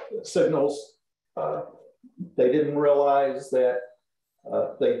signals. They didn't realize that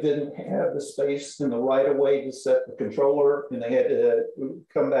they didn't have the space in the right of way to set the controller, and they had to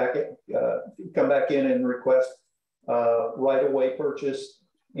come back in and request right of way purchase.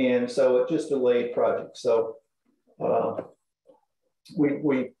 And so it just delayed projects. So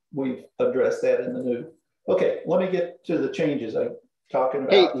we've addressed that in the new. Okay, let me get to the changes I'm talking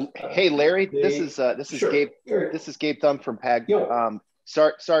about. Hey, Larry, this is sure. Gabe. This is Gabe Thumb from PAG.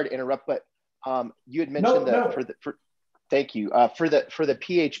 Sorry to interrupt, but you had mentioned thank you for the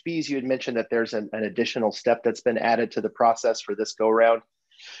PHBs. You had mentioned that there's an additional step that's been added to the process for this go round.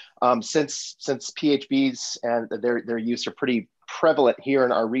 Since PHBs and their use are pretty prevalent here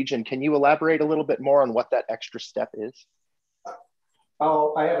in our region, can you elaborate a little bit more on what that extra step is?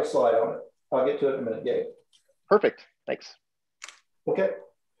 I have a slide on it. I'll get to it in a minute, Gabe. Perfect. Thanks. Okay.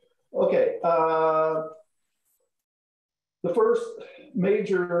 The first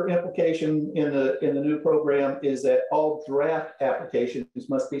major implication in the new program is that all draft applications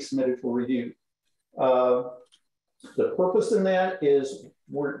must be submitted for review. The purpose in that is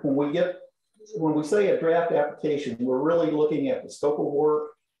when we say a draft application, we're really looking at the scope of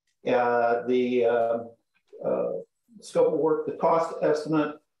work, the cost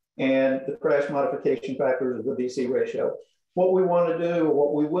estimate, and the crash modification factors of the VC ratio. What we want to do, or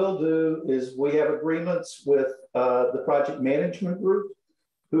what we will do, is we have agreements with the project management group,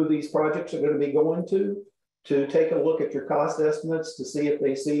 who these projects are going to be going to take a look at your cost estimates to see if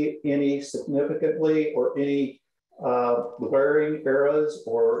they see any significantly or any glaring errors,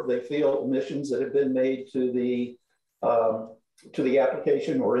 or they feel omissions that have been made to the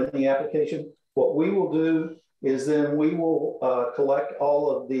application or in the application. What we will do is then we will collect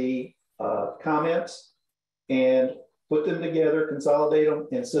all of the comments and put them together, consolidate them,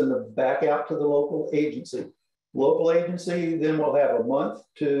 and send them back out to the local agency. Local agency then will have a month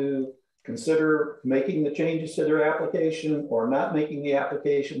to consider making the changes to their application or not making the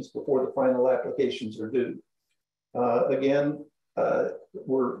applications before the final applications are due. Again,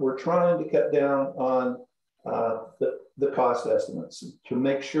 we're trying to cut down on the cost estimates to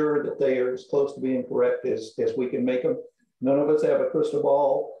make sure that they are as close to being correct as we can make them. None of us have a crystal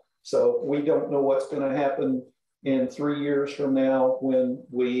ball, so we don't know what's going to happen in 3 years from now when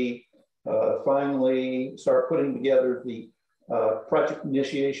we finally start putting together the project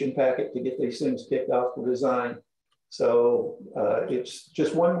initiation packet to get these things kicked off for design. So it's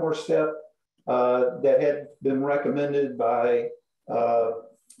just one more step that had been recommended by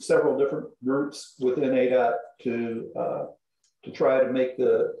several different groups within ADOT to try to make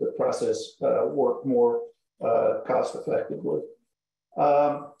the process work more cost effectively.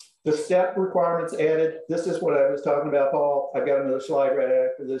 The step requirements added. This is what I was talking about, Paul. I've got another slide right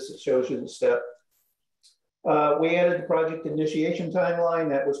after this that shows you the step. We added the project initiation timeline.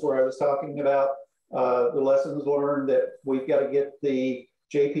 That was where I was talking about the lessons learned, that we've got to get the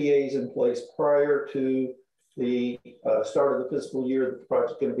JPAs in place prior to the start of the fiscal year that the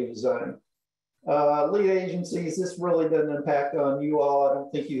project's going to be designed. Lead agencies, this really doesn't impact on you all. I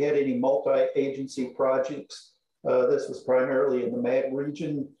don't think you had any multi-agency projects. This was primarily in the MAG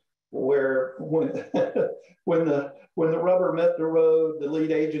region, where when when the rubber met the road, the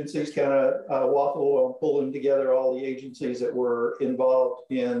lead agencies kind of waffled on pulling together all the agencies that were involved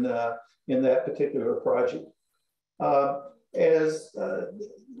in that particular project. As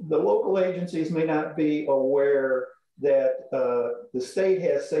the local agencies may not be aware that the state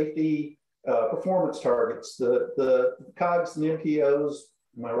has safety performance targets. The COGS and MPOs,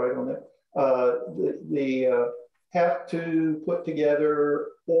 am I right on that? Have to put together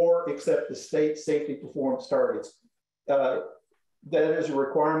or accept the state safety performance targets. That is a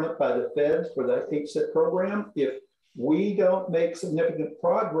requirement by the feds for the HSIP program. If we don't make significant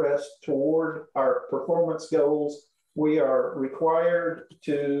progress toward our performance goals, we are required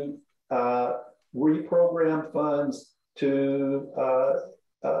to reprogram funds to,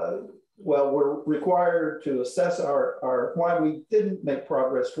 well, we're required to assess our why we didn't make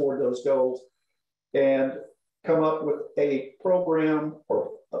progress toward those goals and come up with a program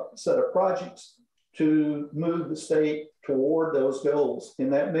or a set of projects to move the state toward those goals.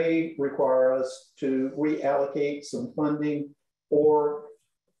 And that may require us to reallocate some funding or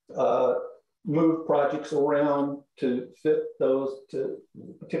move projects around to fit those to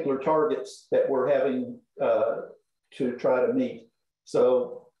particular targets that we're having to try to meet.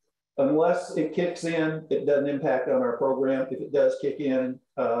 So unless it kicks in, it doesn't impact on our program. If it does kick in,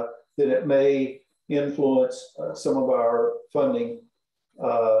 then it may influence some of our funding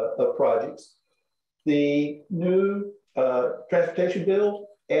of projects. The new transportation bill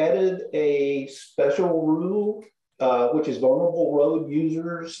added a special rule, which is vulnerable road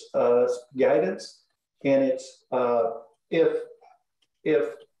users guidance. And it's if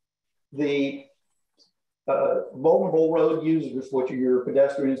the vulnerable road users, which are your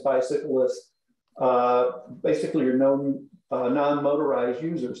pedestrians, bicyclists, basically your non-motorized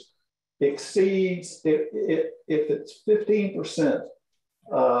users, exceeds, if it's 15%,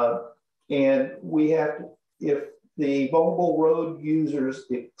 and we have to, if the vulnerable road users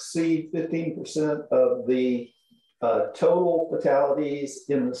exceed 15% of the total fatalities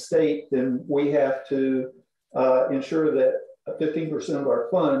in the state, then we have to ensure that 15% of our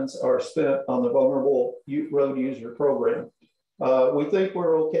funds are spent on the vulnerable road user program. We think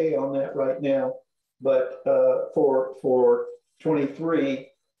we're okay on that right now, but for 23,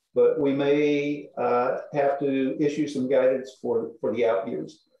 but we may have to issue some guidance for the out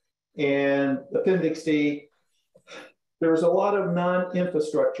years. And Appendix D, there's a lot of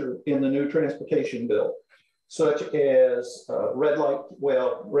non-infrastructure in the new transportation bill, such as red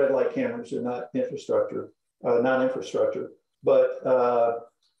light cameras are not infrastructure, non-infrastructure, but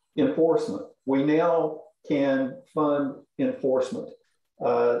enforcement. We now can fund enforcement.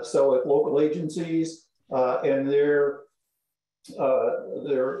 So if local agencies and their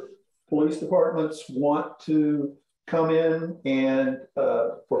police departments want to come in and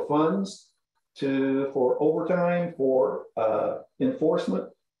for funds for overtime, for enforcement,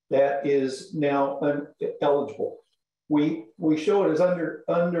 that is now eligible. We show it as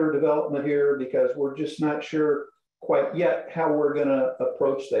under development here because we're just not sure quite yet how we're going to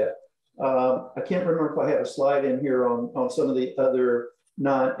approach that. I can't remember if I have a slide in here on some of the other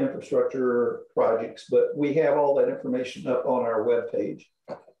non-infrastructure projects, but we have all that information up on our webpage.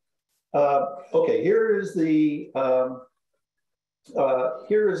 Okay, here is the I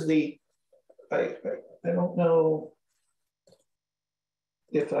don't know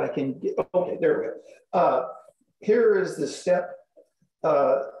if I can get, okay, there we go. Here is the step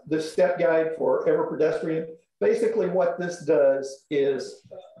guide for every pedestrian. Basically what this does is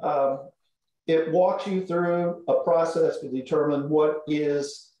it walks you through a process to determine what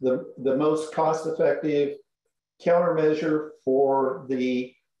is the most cost-effective countermeasure for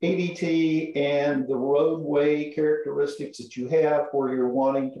the ADT and the roadway characteristics that you have where you're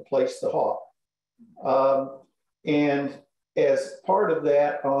wanting to place the hawk. And as part of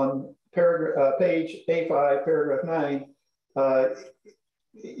that, on page A5, paragraph 9,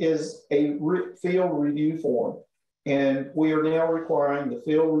 is a field review form. And we are now requiring the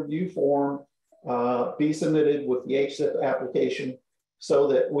field review form be submitted with the HSIP application so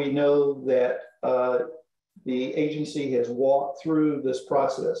that we know that the agency has walked through this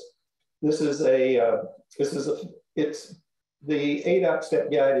process. This is it's the ADOT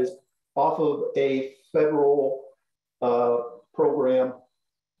step guide is off of a federal program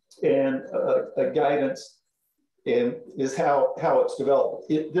and a guidance, and is how it's developed.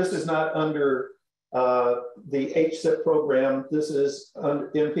 This is not under the HSIP program. This is under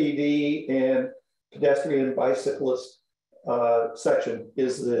MPD and pedestrian bicyclist section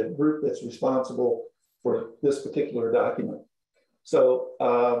is the group that's responsible for this particular document. So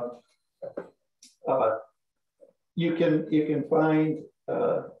you can find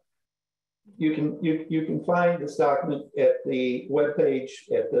you can find this document at the webpage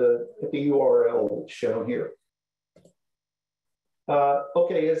at the URL that's shown here.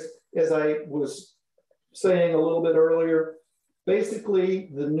 Okay, as I was saying a little bit earlier,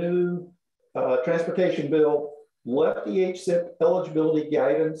 basically the new transportation bill left the HSIP eligibility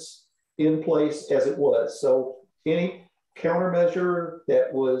guidance in place as it was. So any countermeasure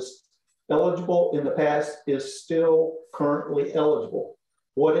that was eligible in the past is still currently eligible.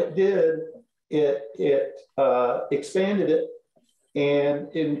 What it did, it expanded it and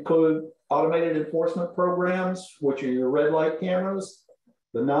include automated enforcement programs, which are your red light cameras,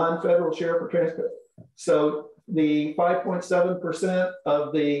 the non-federal share for transport. So the 5.7%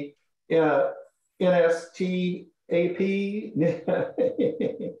 of the NSTAP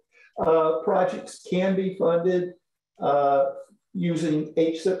projects can be funded using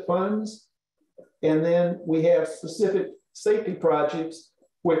HSIP funds. And then we have specific safety projects,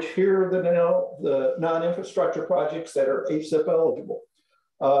 which here are the non-infrastructure projects that are HSIP eligible.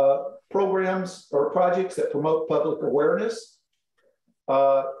 Programs or projects that promote public awareness,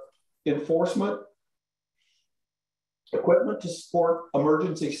 enforcement, equipment to support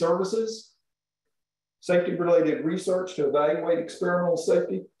emergency services, safety-related research to evaluate experimental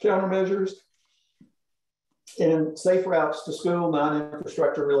safety countermeasures, and safe routes to school,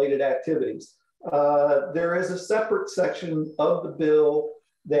 non-infrastructure related activities. There is a separate section of the bill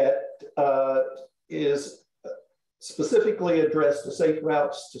that is specifically addressed to safe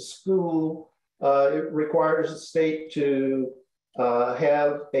routes to school. It requires the state to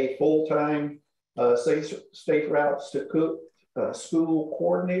have a full-time safe routes to school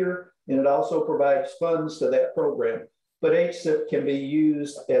coordinator, and it also provides funds to that program. But HSIP can be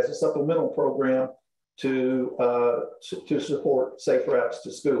used as a supplemental program to support safe routes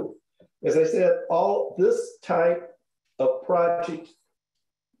to school. As I said, all this type of project,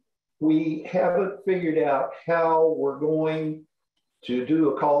 we haven't figured out how we're going to do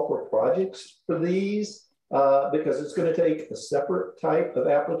a call for projects for these because it's going to take a separate type of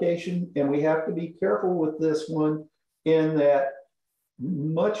application. And we have to be careful with this one in that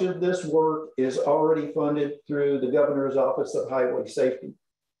much of this work is already funded through the Governor's Office of Highway Safety.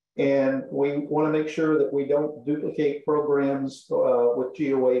 And we want to make sure that we don't duplicate programs with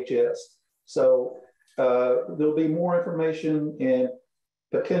GOHS. So there'll be more information and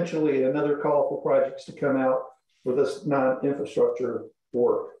potentially another call for projects to come out for this non-infrastructure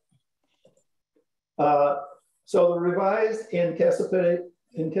work. So the revised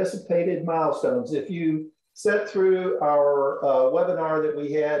anticipated milestones. If you sat through our webinar that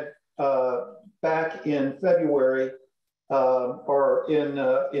we had back in February or in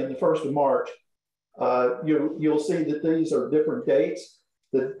the 1st of March, you'll see that these are different dates.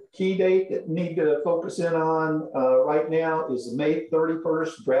 The key date that we need to focus in on right now is the May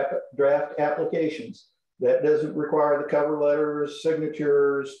 31st draft applications. That doesn't require the cover letters,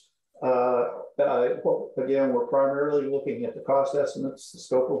 signatures. Again, we're primarily looking at the cost estimates, the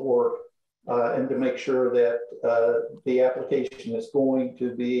scope of work, and to make sure that the application is going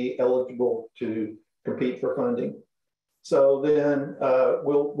to be eligible to compete for funding. So then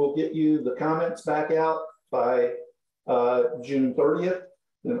we'll get you the comments back out by June 30th.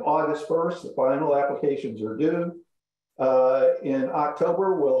 Then August 1st, the final applications are due. In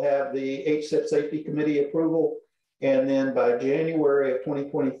October, we'll have the HSIP Safety Committee approval. And then by January of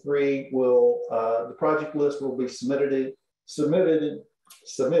 2023, the project list will be submitted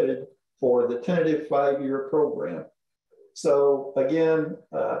for the tentative 5-year program. So again,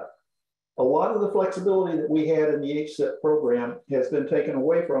 a lot of the flexibility that we had in the HSIP program has been taken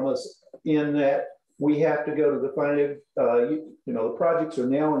away from us in that we have to go to the definitive, the projects are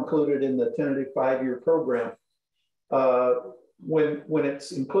now included in the tentative 5-year program. When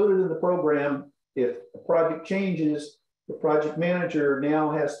it's included in the program, if the project changes, the project manager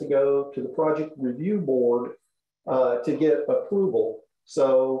now has to go to the project review board to get approval.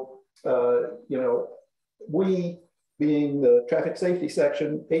 So, we, being the traffic safety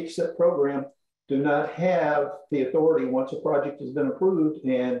section, HSIP program, do not have the authority once a project has been approved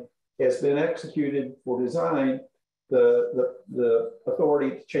and has been executed for design, the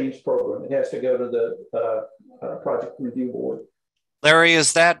authority to change the program. It has to go to the project review board. Larry,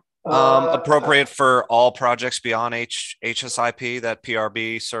 is that appropriate for all projects beyond HSIP that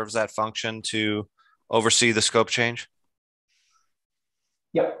PRB serves that function to oversee the scope change?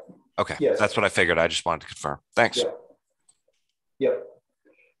 Yeah. Okay. Yes. That's what I figured. I just wanted to confirm. Thanks. Yeah. Yep.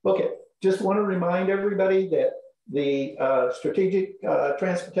 Okay. just want to remind everybody that the strategic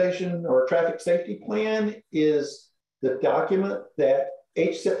transportation or traffic safety plan is the document that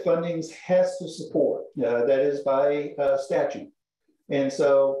HSIP fundings has to support. That is by statute. And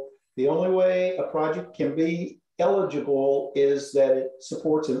so the only way a project can be eligible is that it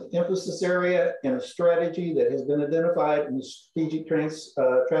supports an emphasis area and a strategy that has been identified in the strategic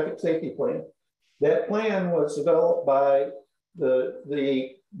traffic safety plan. That plan was developed by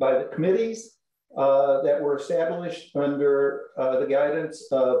the committees that were established under the guidance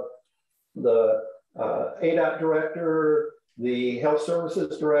of the ADOT director, the health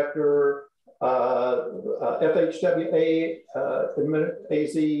services director, FHWA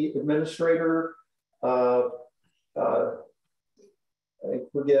AZ administrator, I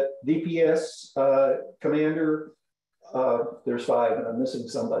forget, DPS commander. There's 5 and I'm missing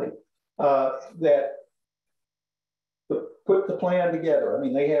somebody. That put the plan together. I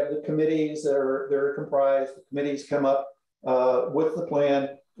mean, they have the committees that are comprised. The committees come up with the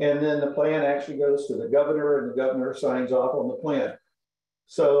plan, and then the plan actually goes to the governor, and the governor signs off on the plan.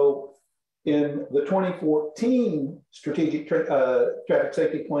 So in the 2014 strategic traffic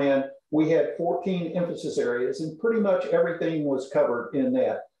safety plan, we had 14 emphasis areas, and pretty much everything was covered in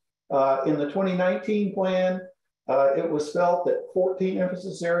that. In the 2019 plan, it was felt that 14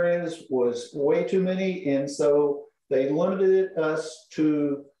 emphasis areas was way too many, and so they limited us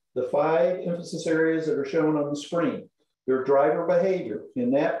to the 5 emphasis areas that are shown on the screen. Their driver behavior,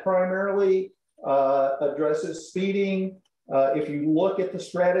 and that primarily addresses speeding. If you look at the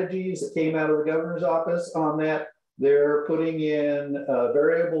strategies that came out of the governor's office on that, they're putting in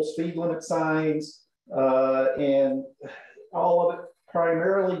variable speed limit signs, and all of it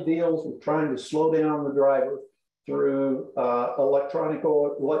primarily deals with trying to slow down the driver through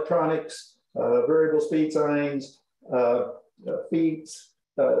electronics, variable speed signs,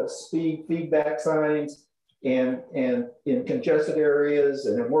 speed feedback signs, and in congested areas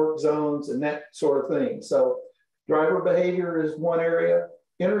and in work zones and that sort of thing. So driver behavior is one area.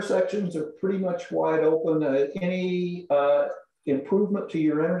 Intersections are pretty much wide open. Any improvement to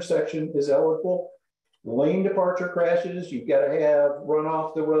your intersection is eligible. Lane departure crashes, you've got to have run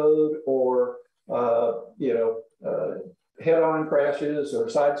off the road or head-on crashes or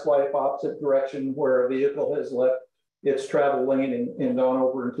side swipe opposite direction where a vehicle has left its travel lane and gone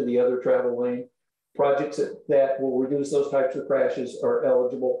over into the other travel lane. Projects that will reduce those types of crashes are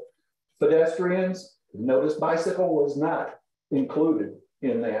eligible. Pedestrians, notice bicycle was not included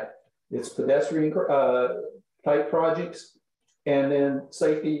in that. It's pedestrian type projects, and then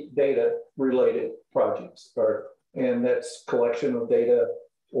safety data related projects, and that's collection of data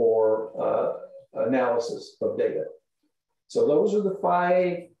or analysis of data. So those are the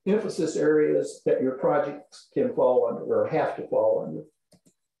 5 emphasis areas that your projects can fall under or have to fall under.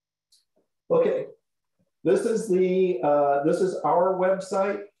 Okay, this is our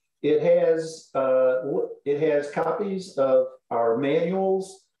website. It has copies of our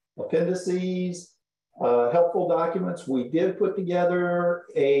manuals, appendices, helpful documents. We did put together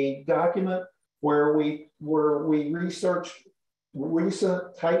a document where we researched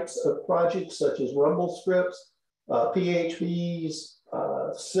recent types of projects such as rumble strips, PHVs,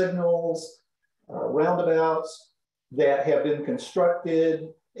 signals, roundabouts that have been constructed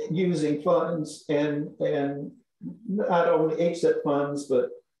using funds and not only HSIP funds, but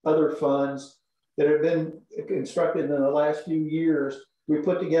other funds that have been constructed in the last few years. We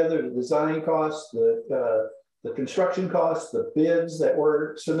put together the design costs, the construction costs, the bids that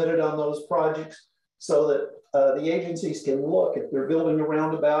were submitted on those projects, so that the agencies can look, if they're building a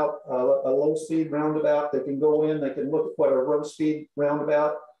roundabout, a low speed roundabout, they can go in, they can look at what a low speed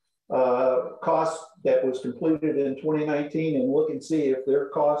roundabout cost that was completed in 2019 and look and see if their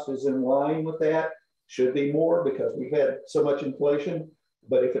cost is in line with that. Should be more because we've had so much inflation,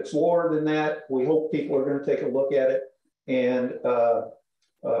 but if it's lower than that, we hope people are going to take a look at it and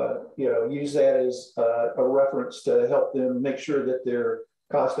use that as a reference to help them make sure that their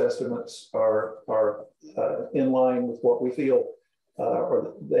cost estimates are in line with what we feel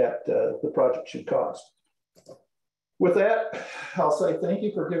or that the project should cost. With that, I'll say thank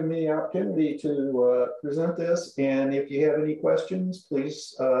you for giving me the opportunity to present this. And if you have any questions,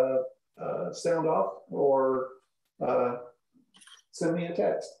 please sound off or send me a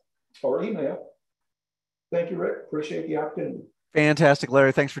text or email. Thank you, Rick. Appreciate the opportunity. Fantastic,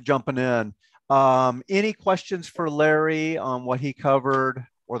 Larry. Thanks for jumping in. Any questions for Larry on what he covered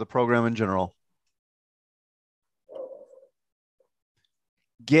or the program in general?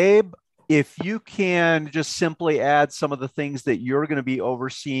 Gabe, if you can just simply add some of the things that you're going to be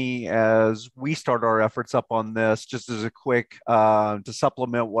overseeing as we start our efforts up on this, just as a quick to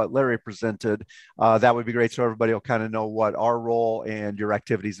supplement what Larry presented, that would be great. So everybody will kind of know what our role and your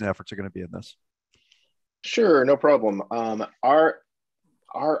activities and efforts are going to be in this. Sure, no problem. Our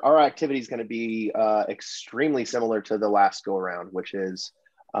activity is going to be extremely similar to the last go around, which is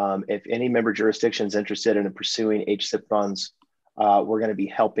if any member jurisdiction is interested in pursuing HSIP funds, we're going to be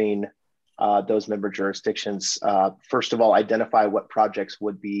helping those member jurisdictions, first of all, identify what projects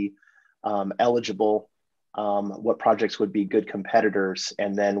would be eligible, what projects would be good competitors,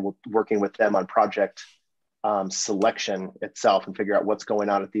 and then working with them on project selection itself and figure out what's going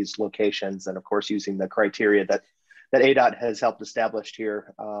on at these locations. And of course, using the criteria that ADOT has helped establish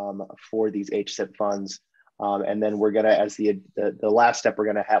here for these HSIP funds. And then we're gonna, as the last step, we're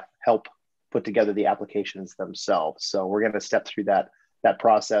gonna help put together the applications themselves. So we're gonna step through that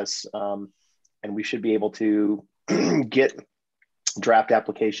process, and we should be able to get draft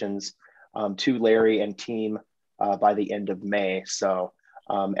applications to Larry and team by the end of May. So,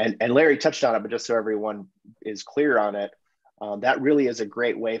 and Larry touched on it, but just so everyone is clear on it, that really is a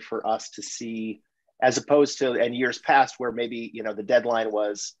great way for us to see, as opposed to in years past where maybe, the deadline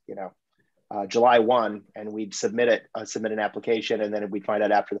was, July 1, and we'd submit an application, and then we'd find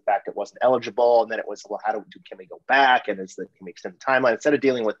out after the fact it wasn't eligible, and then it was, well, can we go back, and can we extend the timeline? Instead of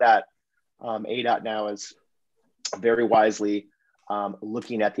dealing with that, ADOT now is very wisely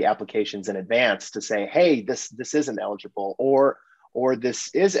looking at the applications in advance to say, hey, this isn't eligible, or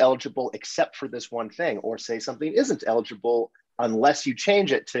this is eligible except for this one thing, or say something isn't eligible unless you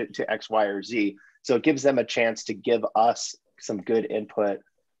change it to X, Y, or Z. So it gives them a chance to give us some good input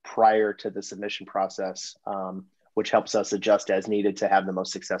prior to the submission process, which helps us adjust as needed to have the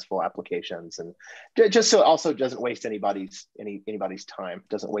most successful applications, and just so it also doesn't waste anybody's time,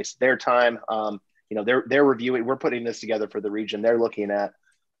 doesn't waste their time. They're reviewing. We're putting this together for the region. They're looking at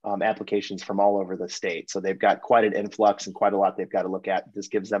applications from all over the state, so they've got quite an influx and quite a lot they've got to look at. This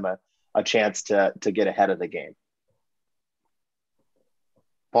gives them a chance to get ahead of the game.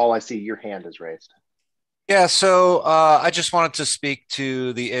 Paul, I see your hand is raised. Yeah, so I just wanted to speak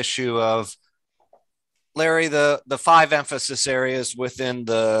to the issue of, Larry, the 5 emphasis areas within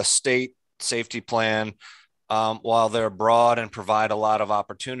the state safety plan. While they're broad and provide a lot of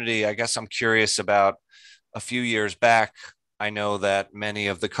opportunity, I guess I'm curious about a few years back. I know that many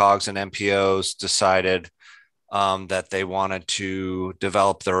of the COGs and MPOs decided that they wanted to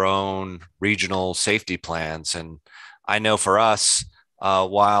develop their own regional safety plans. And I know for us,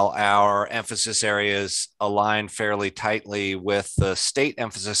 while our emphasis areas align fairly tightly with the state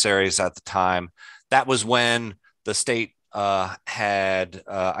emphasis areas at the time, that was when the state had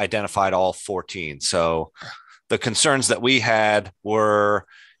identified all 14. So the concerns that we had were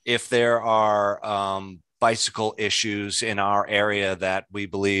if there are bicycle issues in our area that we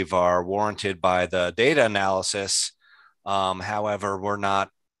believe are warranted by the data analysis, however, we're not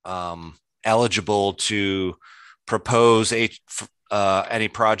eligible to propose any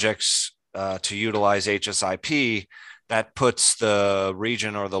projects to utilize HSIP, that puts the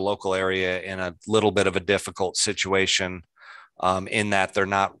region or the local area in a little bit of a difficult situation in that they're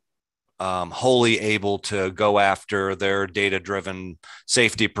not wholly able to go after their data-driven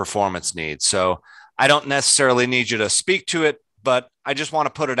safety performance needs. So I don't necessarily need you to speak to it, but I just want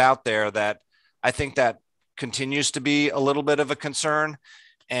to put it out there that I think that continues to be a little bit of a concern.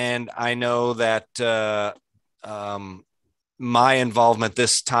 And I know that my involvement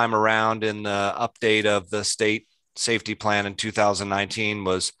this time around in the update of the state safety plan in 2019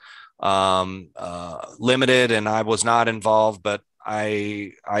 was limited, and I was not involved, but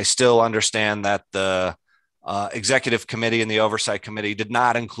I still understand that the executive committee and the oversight committee did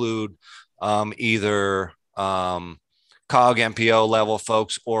not include either COG MPO level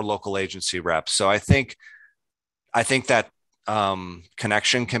folks or local agency reps. So I think that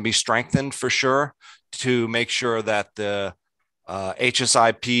connection can be strengthened for sure to make sure that the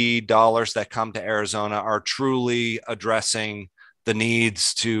HSIP dollars that come to Arizona are truly addressing the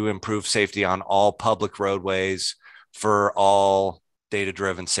needs to improve safety on all public roadways for all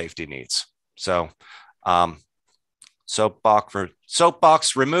data-driven safety needs. So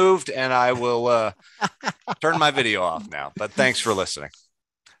soapbox removed, and I will turn my video off now, but thanks for listening.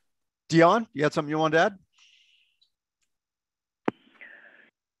 Dion, you had something you wanted to add?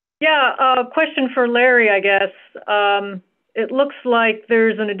 Yeah, a question for Larry, I guess. It looks like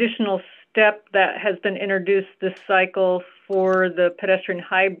there's an additional step that has been introduced this cycle for the pedestrian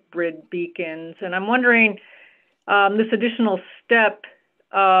hybrid beacons. And I'm wondering, this additional step,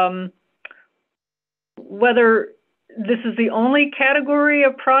 whether this is the only category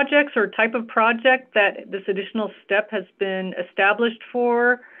of projects or type of project that this additional step has been established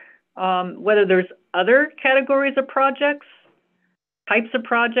for, whether there's other categories of projects, types of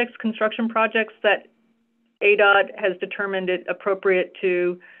projects, construction projects that ADOT has determined it appropriate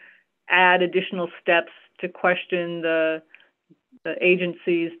to add additional steps to question the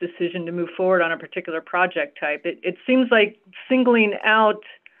agency's decision to move forward on a particular project type. It seems like singling out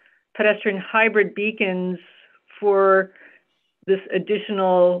pedestrian hybrid beacons for this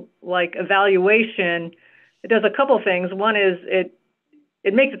additional evaluation, it does a couple things. One is it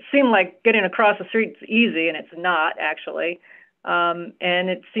makes it seem like getting across the street is easy, and it's not actually. And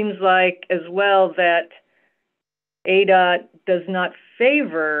it seems like as well that ADOT does not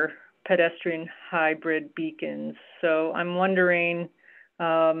favor pedestrian hybrid beacons. So I'm wondering,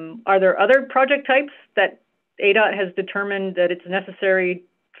 are there other project types that ADOT has determined that it's necessary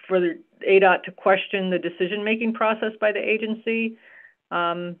for the ADOT to question the decision-making process by the agency?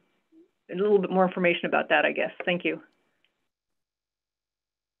 A little bit more information about that, I guess. Thank you.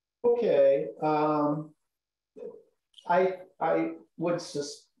 Okay. I would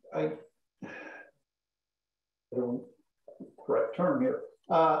I don't correct term here.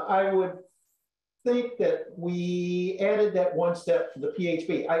 I would think that we added that one step for the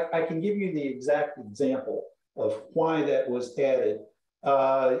PHB. I can give you the exact example of why that was added.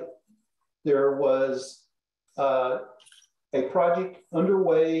 There was a project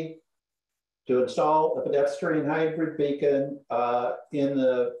underway to install a pedestrian hybrid beacon in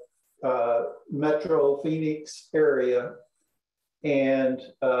the Metro Phoenix area. And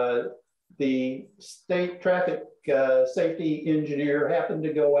the state traffic safety engineer happened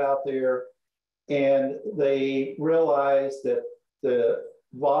to go out there, and they realized that the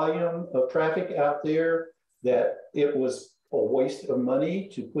volume of traffic out there, that it was a waste of money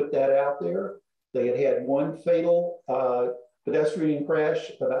to put that out there. They had had one fatal pedestrian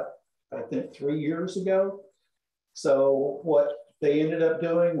crash about, I think, 3 years ago. So what they ended up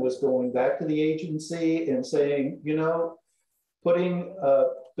doing was going back to the agency and saying, you know, putting a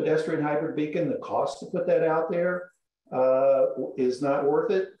pedestrian hybrid beacon, the cost to put that out there is not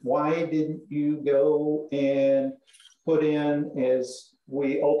worth it. Why didn't you go and put in, as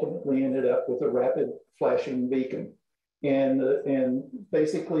we ultimately ended up with, a rapid flashing beacon? And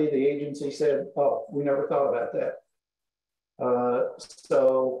basically the agency said, oh, we never thought about that.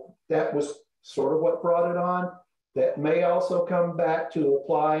 So that was sort of what brought it on. That may also come back to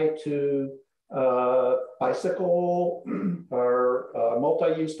apply to bicycle or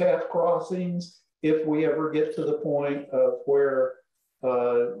multi-use path crossings if we ever get to the point of where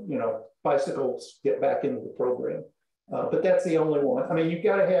you know, bicycles get back into the program. But that's the only one. I mean, you've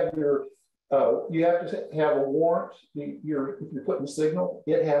got to have your you have to have a warrant. If you're putting a signal,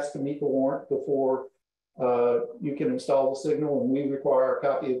 it has to meet the warrant before you can install the signal, and we require a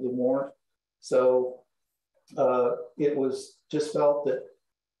copy of the warrant. So it was just felt that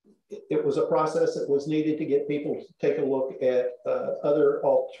it was a process that was needed to get people to take a look at other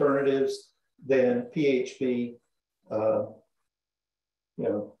alternatives than PHB, you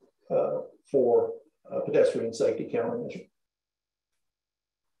know, for pedestrian safety countermeasure.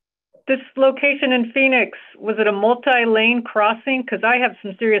 This location in Phoenix, was it a multi-lane crossing? Because I have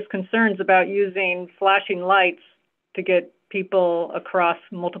some serious concerns about using flashing lights to get people across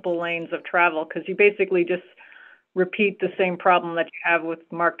multiple lanes of travel, because you basically just repeat the same problem that you have with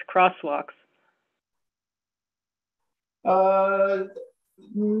marked crosswalks.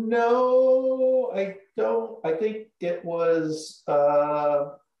 No, I don't. I think it was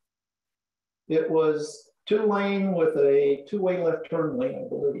 2-lane with a 2-way left turn lane, I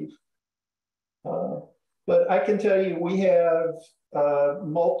believe. But I can tell you, we have have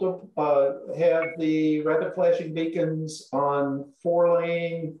the rapid flashing beacons on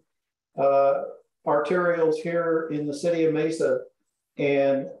 4-lane arterials here in the city of Mesa,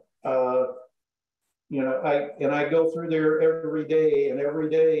 and you know, I go through there every day, and every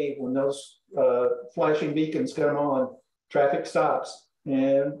day when those flashing beacons come on, traffic stops,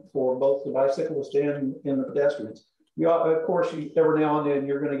 and for both the bicyclists and the pedestrians. Of course, every now and then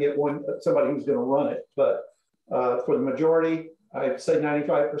you're going to get somebody who's going to run it, but for the majority, I'd say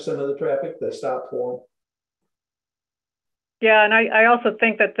 95% of the traffic, they stop for them. Yeah, and I also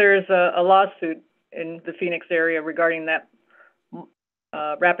think that there's a lawsuit in the Phoenix area regarding that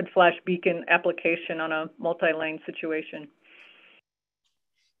rapid flash beacon application on a multi-lane situation.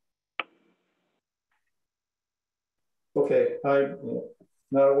 Okay, I'm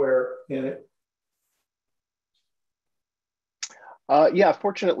not aware in it. Yeah,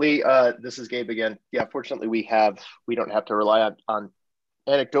 fortunately, this is Gabe again. Yeah, fortunately, we don't have to rely on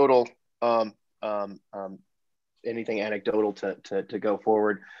anecdotal anything anecdotal to go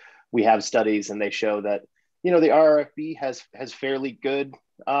forward. We have studies and they show that, the RRFB has fairly good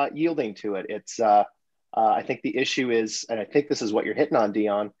yielding to it. It's I think the issue is, and I think this is what you're hitting on,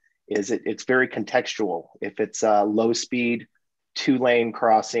 Dion, is it's very contextual. If it's low speed, 2-lane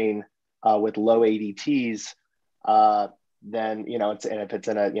crossing with low ADTs, then, and if it's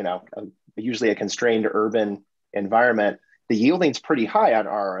in a, usually a constrained urban environment, the yielding's pretty high on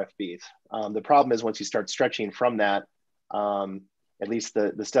RRFBs. The problem is once you start stretching from that, at least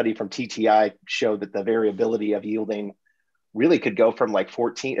the study from TTI showed that the variability of yielding really could go from like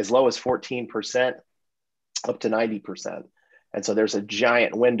as low as 14% up to 90%. And so there's a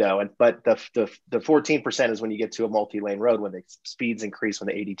giant window. But the 14% is when you get to a multi-lane road, when the speeds increase,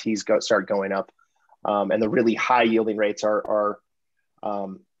 when the ADTs start going up. And the really high yielding rates are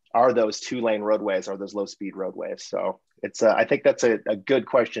those 2-lane roadways, or those low speed roadways. So it's I think that's a good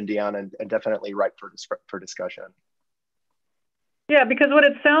question, Dion, and definitely ripe for discussion. Yeah, because what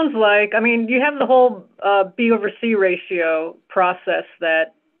it sounds like, you have the whole B over C ratio process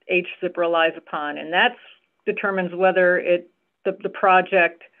that HSIP relies upon, and that determines whether the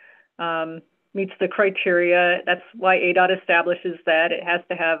project meets the criteria. That's why ADOT establishes that it has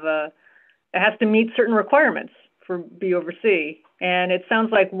to meet certain requirements for B over C. And it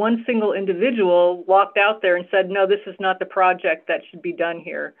sounds like one single individual walked out there and said, no, this is not the project that should be done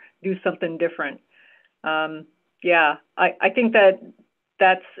here. Do something different. I think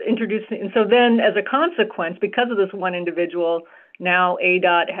that's introducing. And so then as a consequence, because of this one individual, now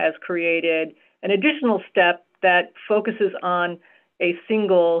ADOT has created an additional step that focuses on a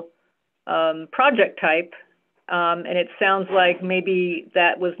single project type. And it sounds like maybe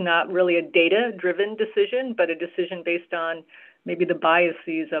that was not really a data-driven decision, but a decision based on maybe the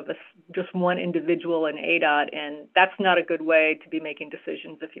biases of just one individual in ADOT. And that's not a good way to be making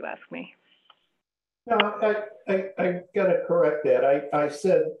decisions, if you ask me. No, I got to correct that. I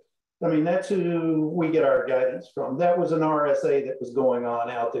said, that's who we get our guidance from. That was an RSA that was going on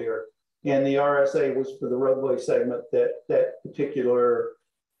out there. And the RSA was for the roadway segment that particular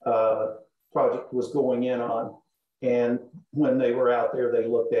project was going in on. And when they were out there, they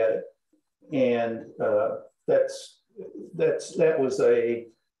looked at it. And that was a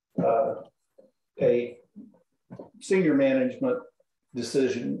senior management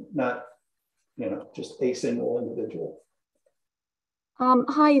decision, not just a single individual.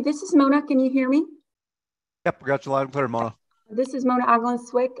 Hi, this is Mona. Can you hear me? Yep, we got you loud and clear, Mona. This is Mona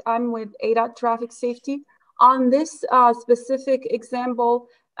Aglan-Swick. I'm with ADOT Traffic Safety. On this specific example,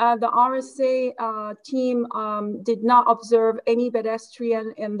 the RSA team did not observe any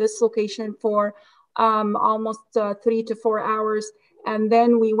pedestrian in this location for almost 3 to 4 hours. And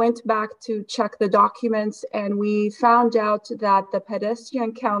then we went back to check the documents, and we found out that the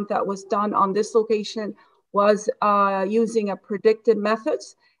pedestrian count that was done on this location was using a predicted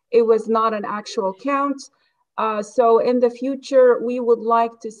methods. It was not an actual count. So in the future, we would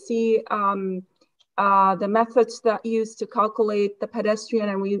like to see the methods that used to calculate the pedestrian,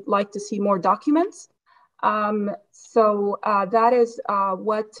 and we'd like to see more documents. So that is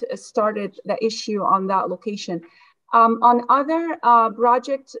what started the issue on that location. On other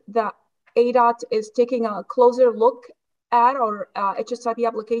projects that ADOT is taking a closer look at, or HSIP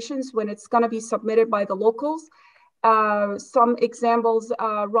applications when it's going to be submitted by the locals. Some examples,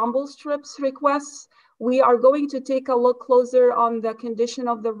 rumble strips requests. We are going to take a look closer on the condition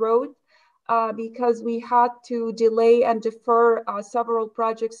of the road because we had to delay and defer several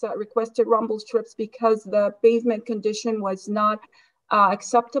projects that requested rumble strips because the pavement condition was not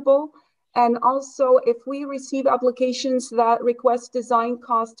acceptable. And also, if we receive applications that request design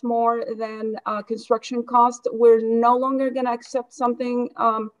cost more than construction cost, we're no longer going to accept something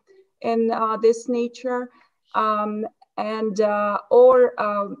in this nature. For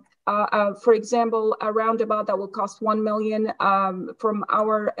example, a roundabout that will cost $1 million. From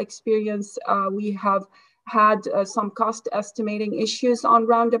our experience, we have had some cost estimating issues on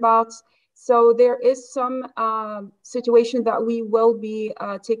roundabouts. So there is some situation that we will be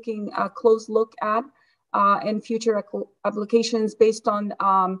taking a close look at in future applications based on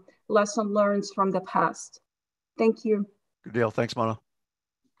lesson learned from the past. Thank you. Good deal. Thanks, Mona.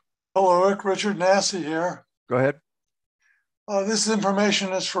 Hello, Rick. Richard Nassy here. Go ahead. This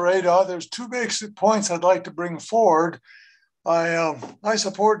information is for ADOT. There's two basic points I'd like to bring forward. I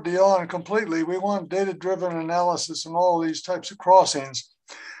support Dion completely. We want data-driven analysis on all these types of crossings.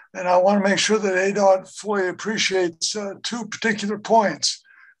 And I want to make sure that ADOT fully appreciates two particular points.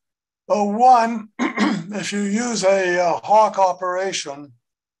 One, if you use a hawk operation,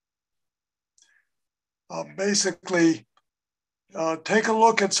 basically take a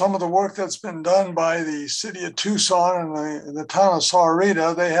look at some of the work that's been done by the city of Tucson and the town of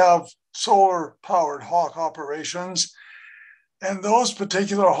Sahuarita. They have solar powered hawk operations. And those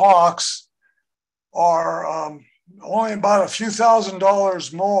particular hawks are only about a few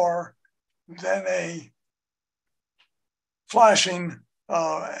 $1,000s more than a flashing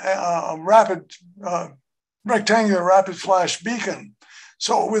rectangular rapid flash beacon.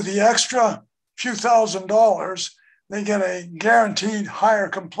 So with the extra few $1,000s, they get a guaranteed higher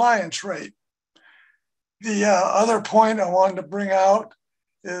compliance rate. The other point I wanted to bring out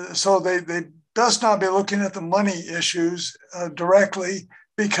is, so they best not be looking at the money issues directly,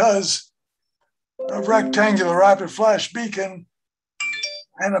 because a rectangular rapid flash beacon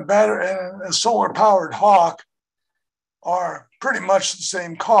and a solar powered hawk are pretty much the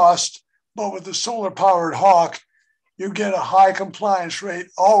same cost, but with the solar powered hawk, you get a high compliance rate,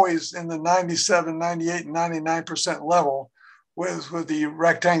 always in the 97, 98, and 99% level. With the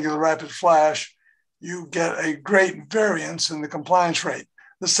rectangular rapid flash, you get a great variance in the compliance rate.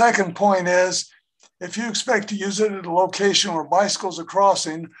 The second point is, if you expect to use it at a location where bicycles are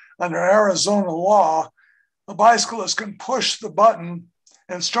crossing, under Arizona law, a bicyclist can push the button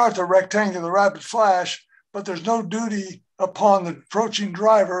and start the rectangular rapid flash, but there's no duty upon the approaching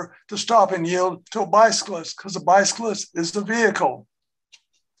driver to stop and yield to a bicyclist, because a bicyclist is the vehicle.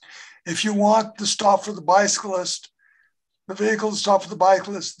 If you want to stop for the bicyclist, the vehicle to stop for the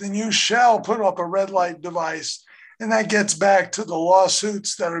bicyclist, then you shall put up a red light device. And that gets back to the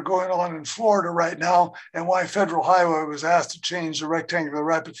lawsuits that are going on in Florida right now, and why Federal Highway was asked to change the rectangular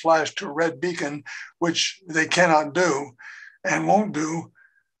rapid flash to a red beacon, which they cannot do and won't do.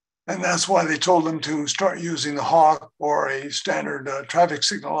 And that's why they told them to start using the hawk or a standard traffic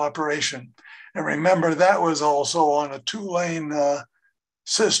signal operation. And remember, that was also on a 2-lane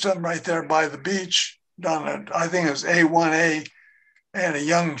system right there by the beach, down at, I think it was A1A, and a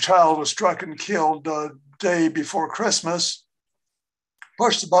young child was struck and killed day before Christmas.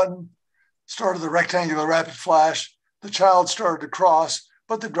 Pushed the button, started the rectangular rapid flash. The child started to cross,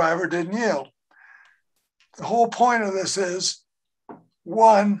 but the driver didn't yield. The whole point of this is,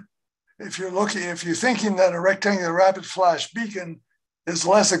 one, if you're thinking that a rectangular rapid flash beacon is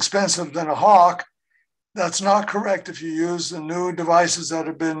less expensive than a hawk, that's not correct if you use the new devices that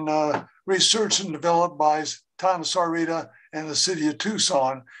have been researched and developed by town of Sahuarita and the city of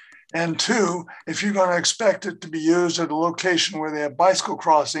Tucson. And two, if you're going to expect it to be used at a location where they have bicycle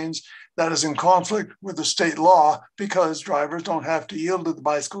crossings, that is in conflict with the state law, because drivers don't have to yield to the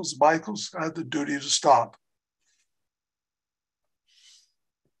bicycles. The bicycles have the duty to stop.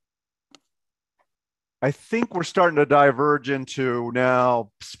 I think we're starting to diverge into now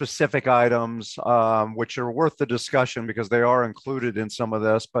specific items, which are worth the discussion because they are included in some of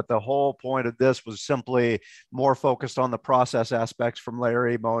this. But the whole point of this was simply more focused on the process aspects from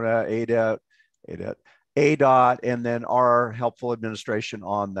Larry, Mona, ADOT, and then our helpful administration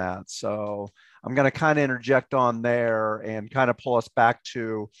on that. So I'm going to kind of interject on there and kind of pull us back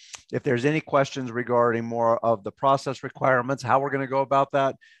to if there's any questions regarding more of the process requirements, how we're going to go about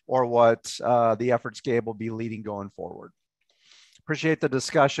that, or what the efforts Gabe will be leading going forward. Appreciate the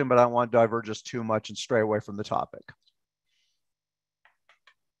discussion, but I don't want to diverge us too much and stray away from the topic.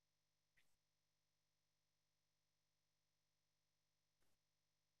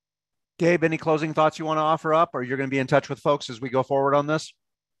 Gabe, any closing thoughts you want to offer up, or you're going to be in touch with folks as we go forward on this?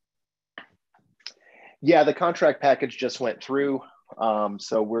 Yeah, the contract package just went through,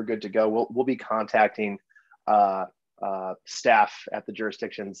 so we're good to go. We'll be contacting staff at the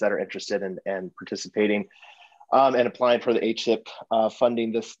jurisdictions that are interested in participating and applying for the HSIP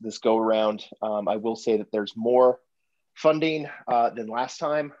funding this go around. I will say that there's more funding than last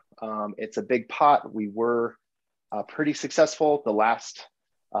time. It's a big pot. We were pretty successful the last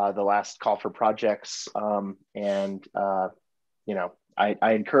call for projects, and you know,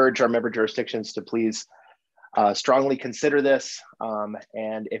 I encourage our member jurisdictions to please strongly consider this.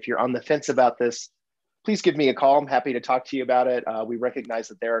 And if you're on the fence about this, please give me a call. I'm happy to talk to you about it. We recognize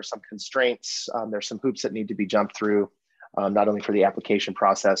that there are some constraints. There's some hoops that need to be jumped through, not only for the application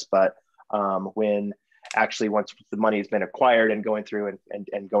process, but when actually once the money has been acquired and going through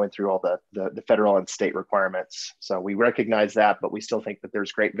and going through all the federal and state requirements. So we recognize that, but we still think that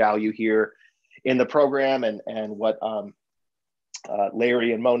there's great value here in the program and what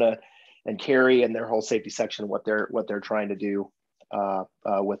Larry and Mona and Carrie and their whole safety section, what they're trying to do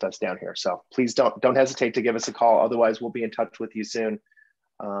with us down here. So please don't hesitate to give us a call. Otherwise, we'll be in touch with you soon.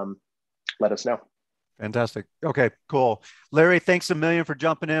 Let us know. Fantastic. Okay, cool. Larry, thanks a million for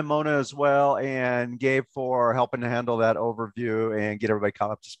jumping in, Mona as well, and Gabe for helping to handle that overview and get everybody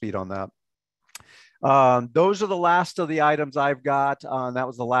caught up to speed on that. Those are the last of the items I've got. That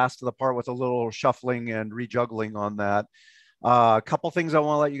was the last of the part with a little shuffling and rejuggling on that. A couple things I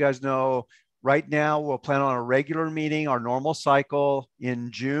want to let you guys know. Right now, we'll plan on a regular meeting, our normal cycle in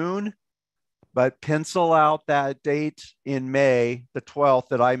June, but pencil out that date in May, the 12th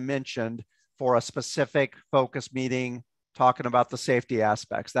that I mentioned, for a specific focus meeting talking about the safety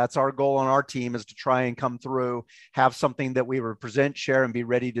aspects. That's our goal on our team, is to try and come through, have something that we would present, share, and be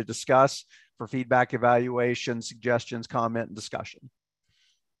ready to discuss for feedback, evaluation, suggestions, comment, and discussion.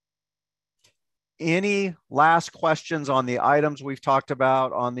 Any last questions on the items we've talked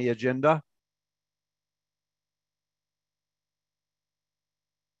about on the agenda?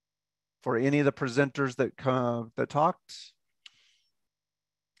 For any of the presenters that talked?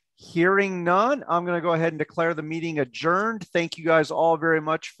 Hearing none, I'm going to go ahead and declare the meeting adjourned. Thank you guys all very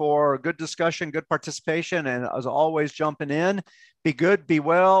much for good discussion, good participation, and as always, jumping in. Be good, be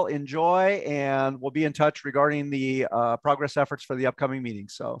well, enjoy, and we'll be in touch regarding the progress efforts for the upcoming meeting.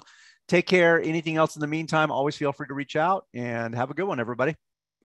 So take care. Anything else in the meantime, always feel free to reach out, and have a good one, everybody.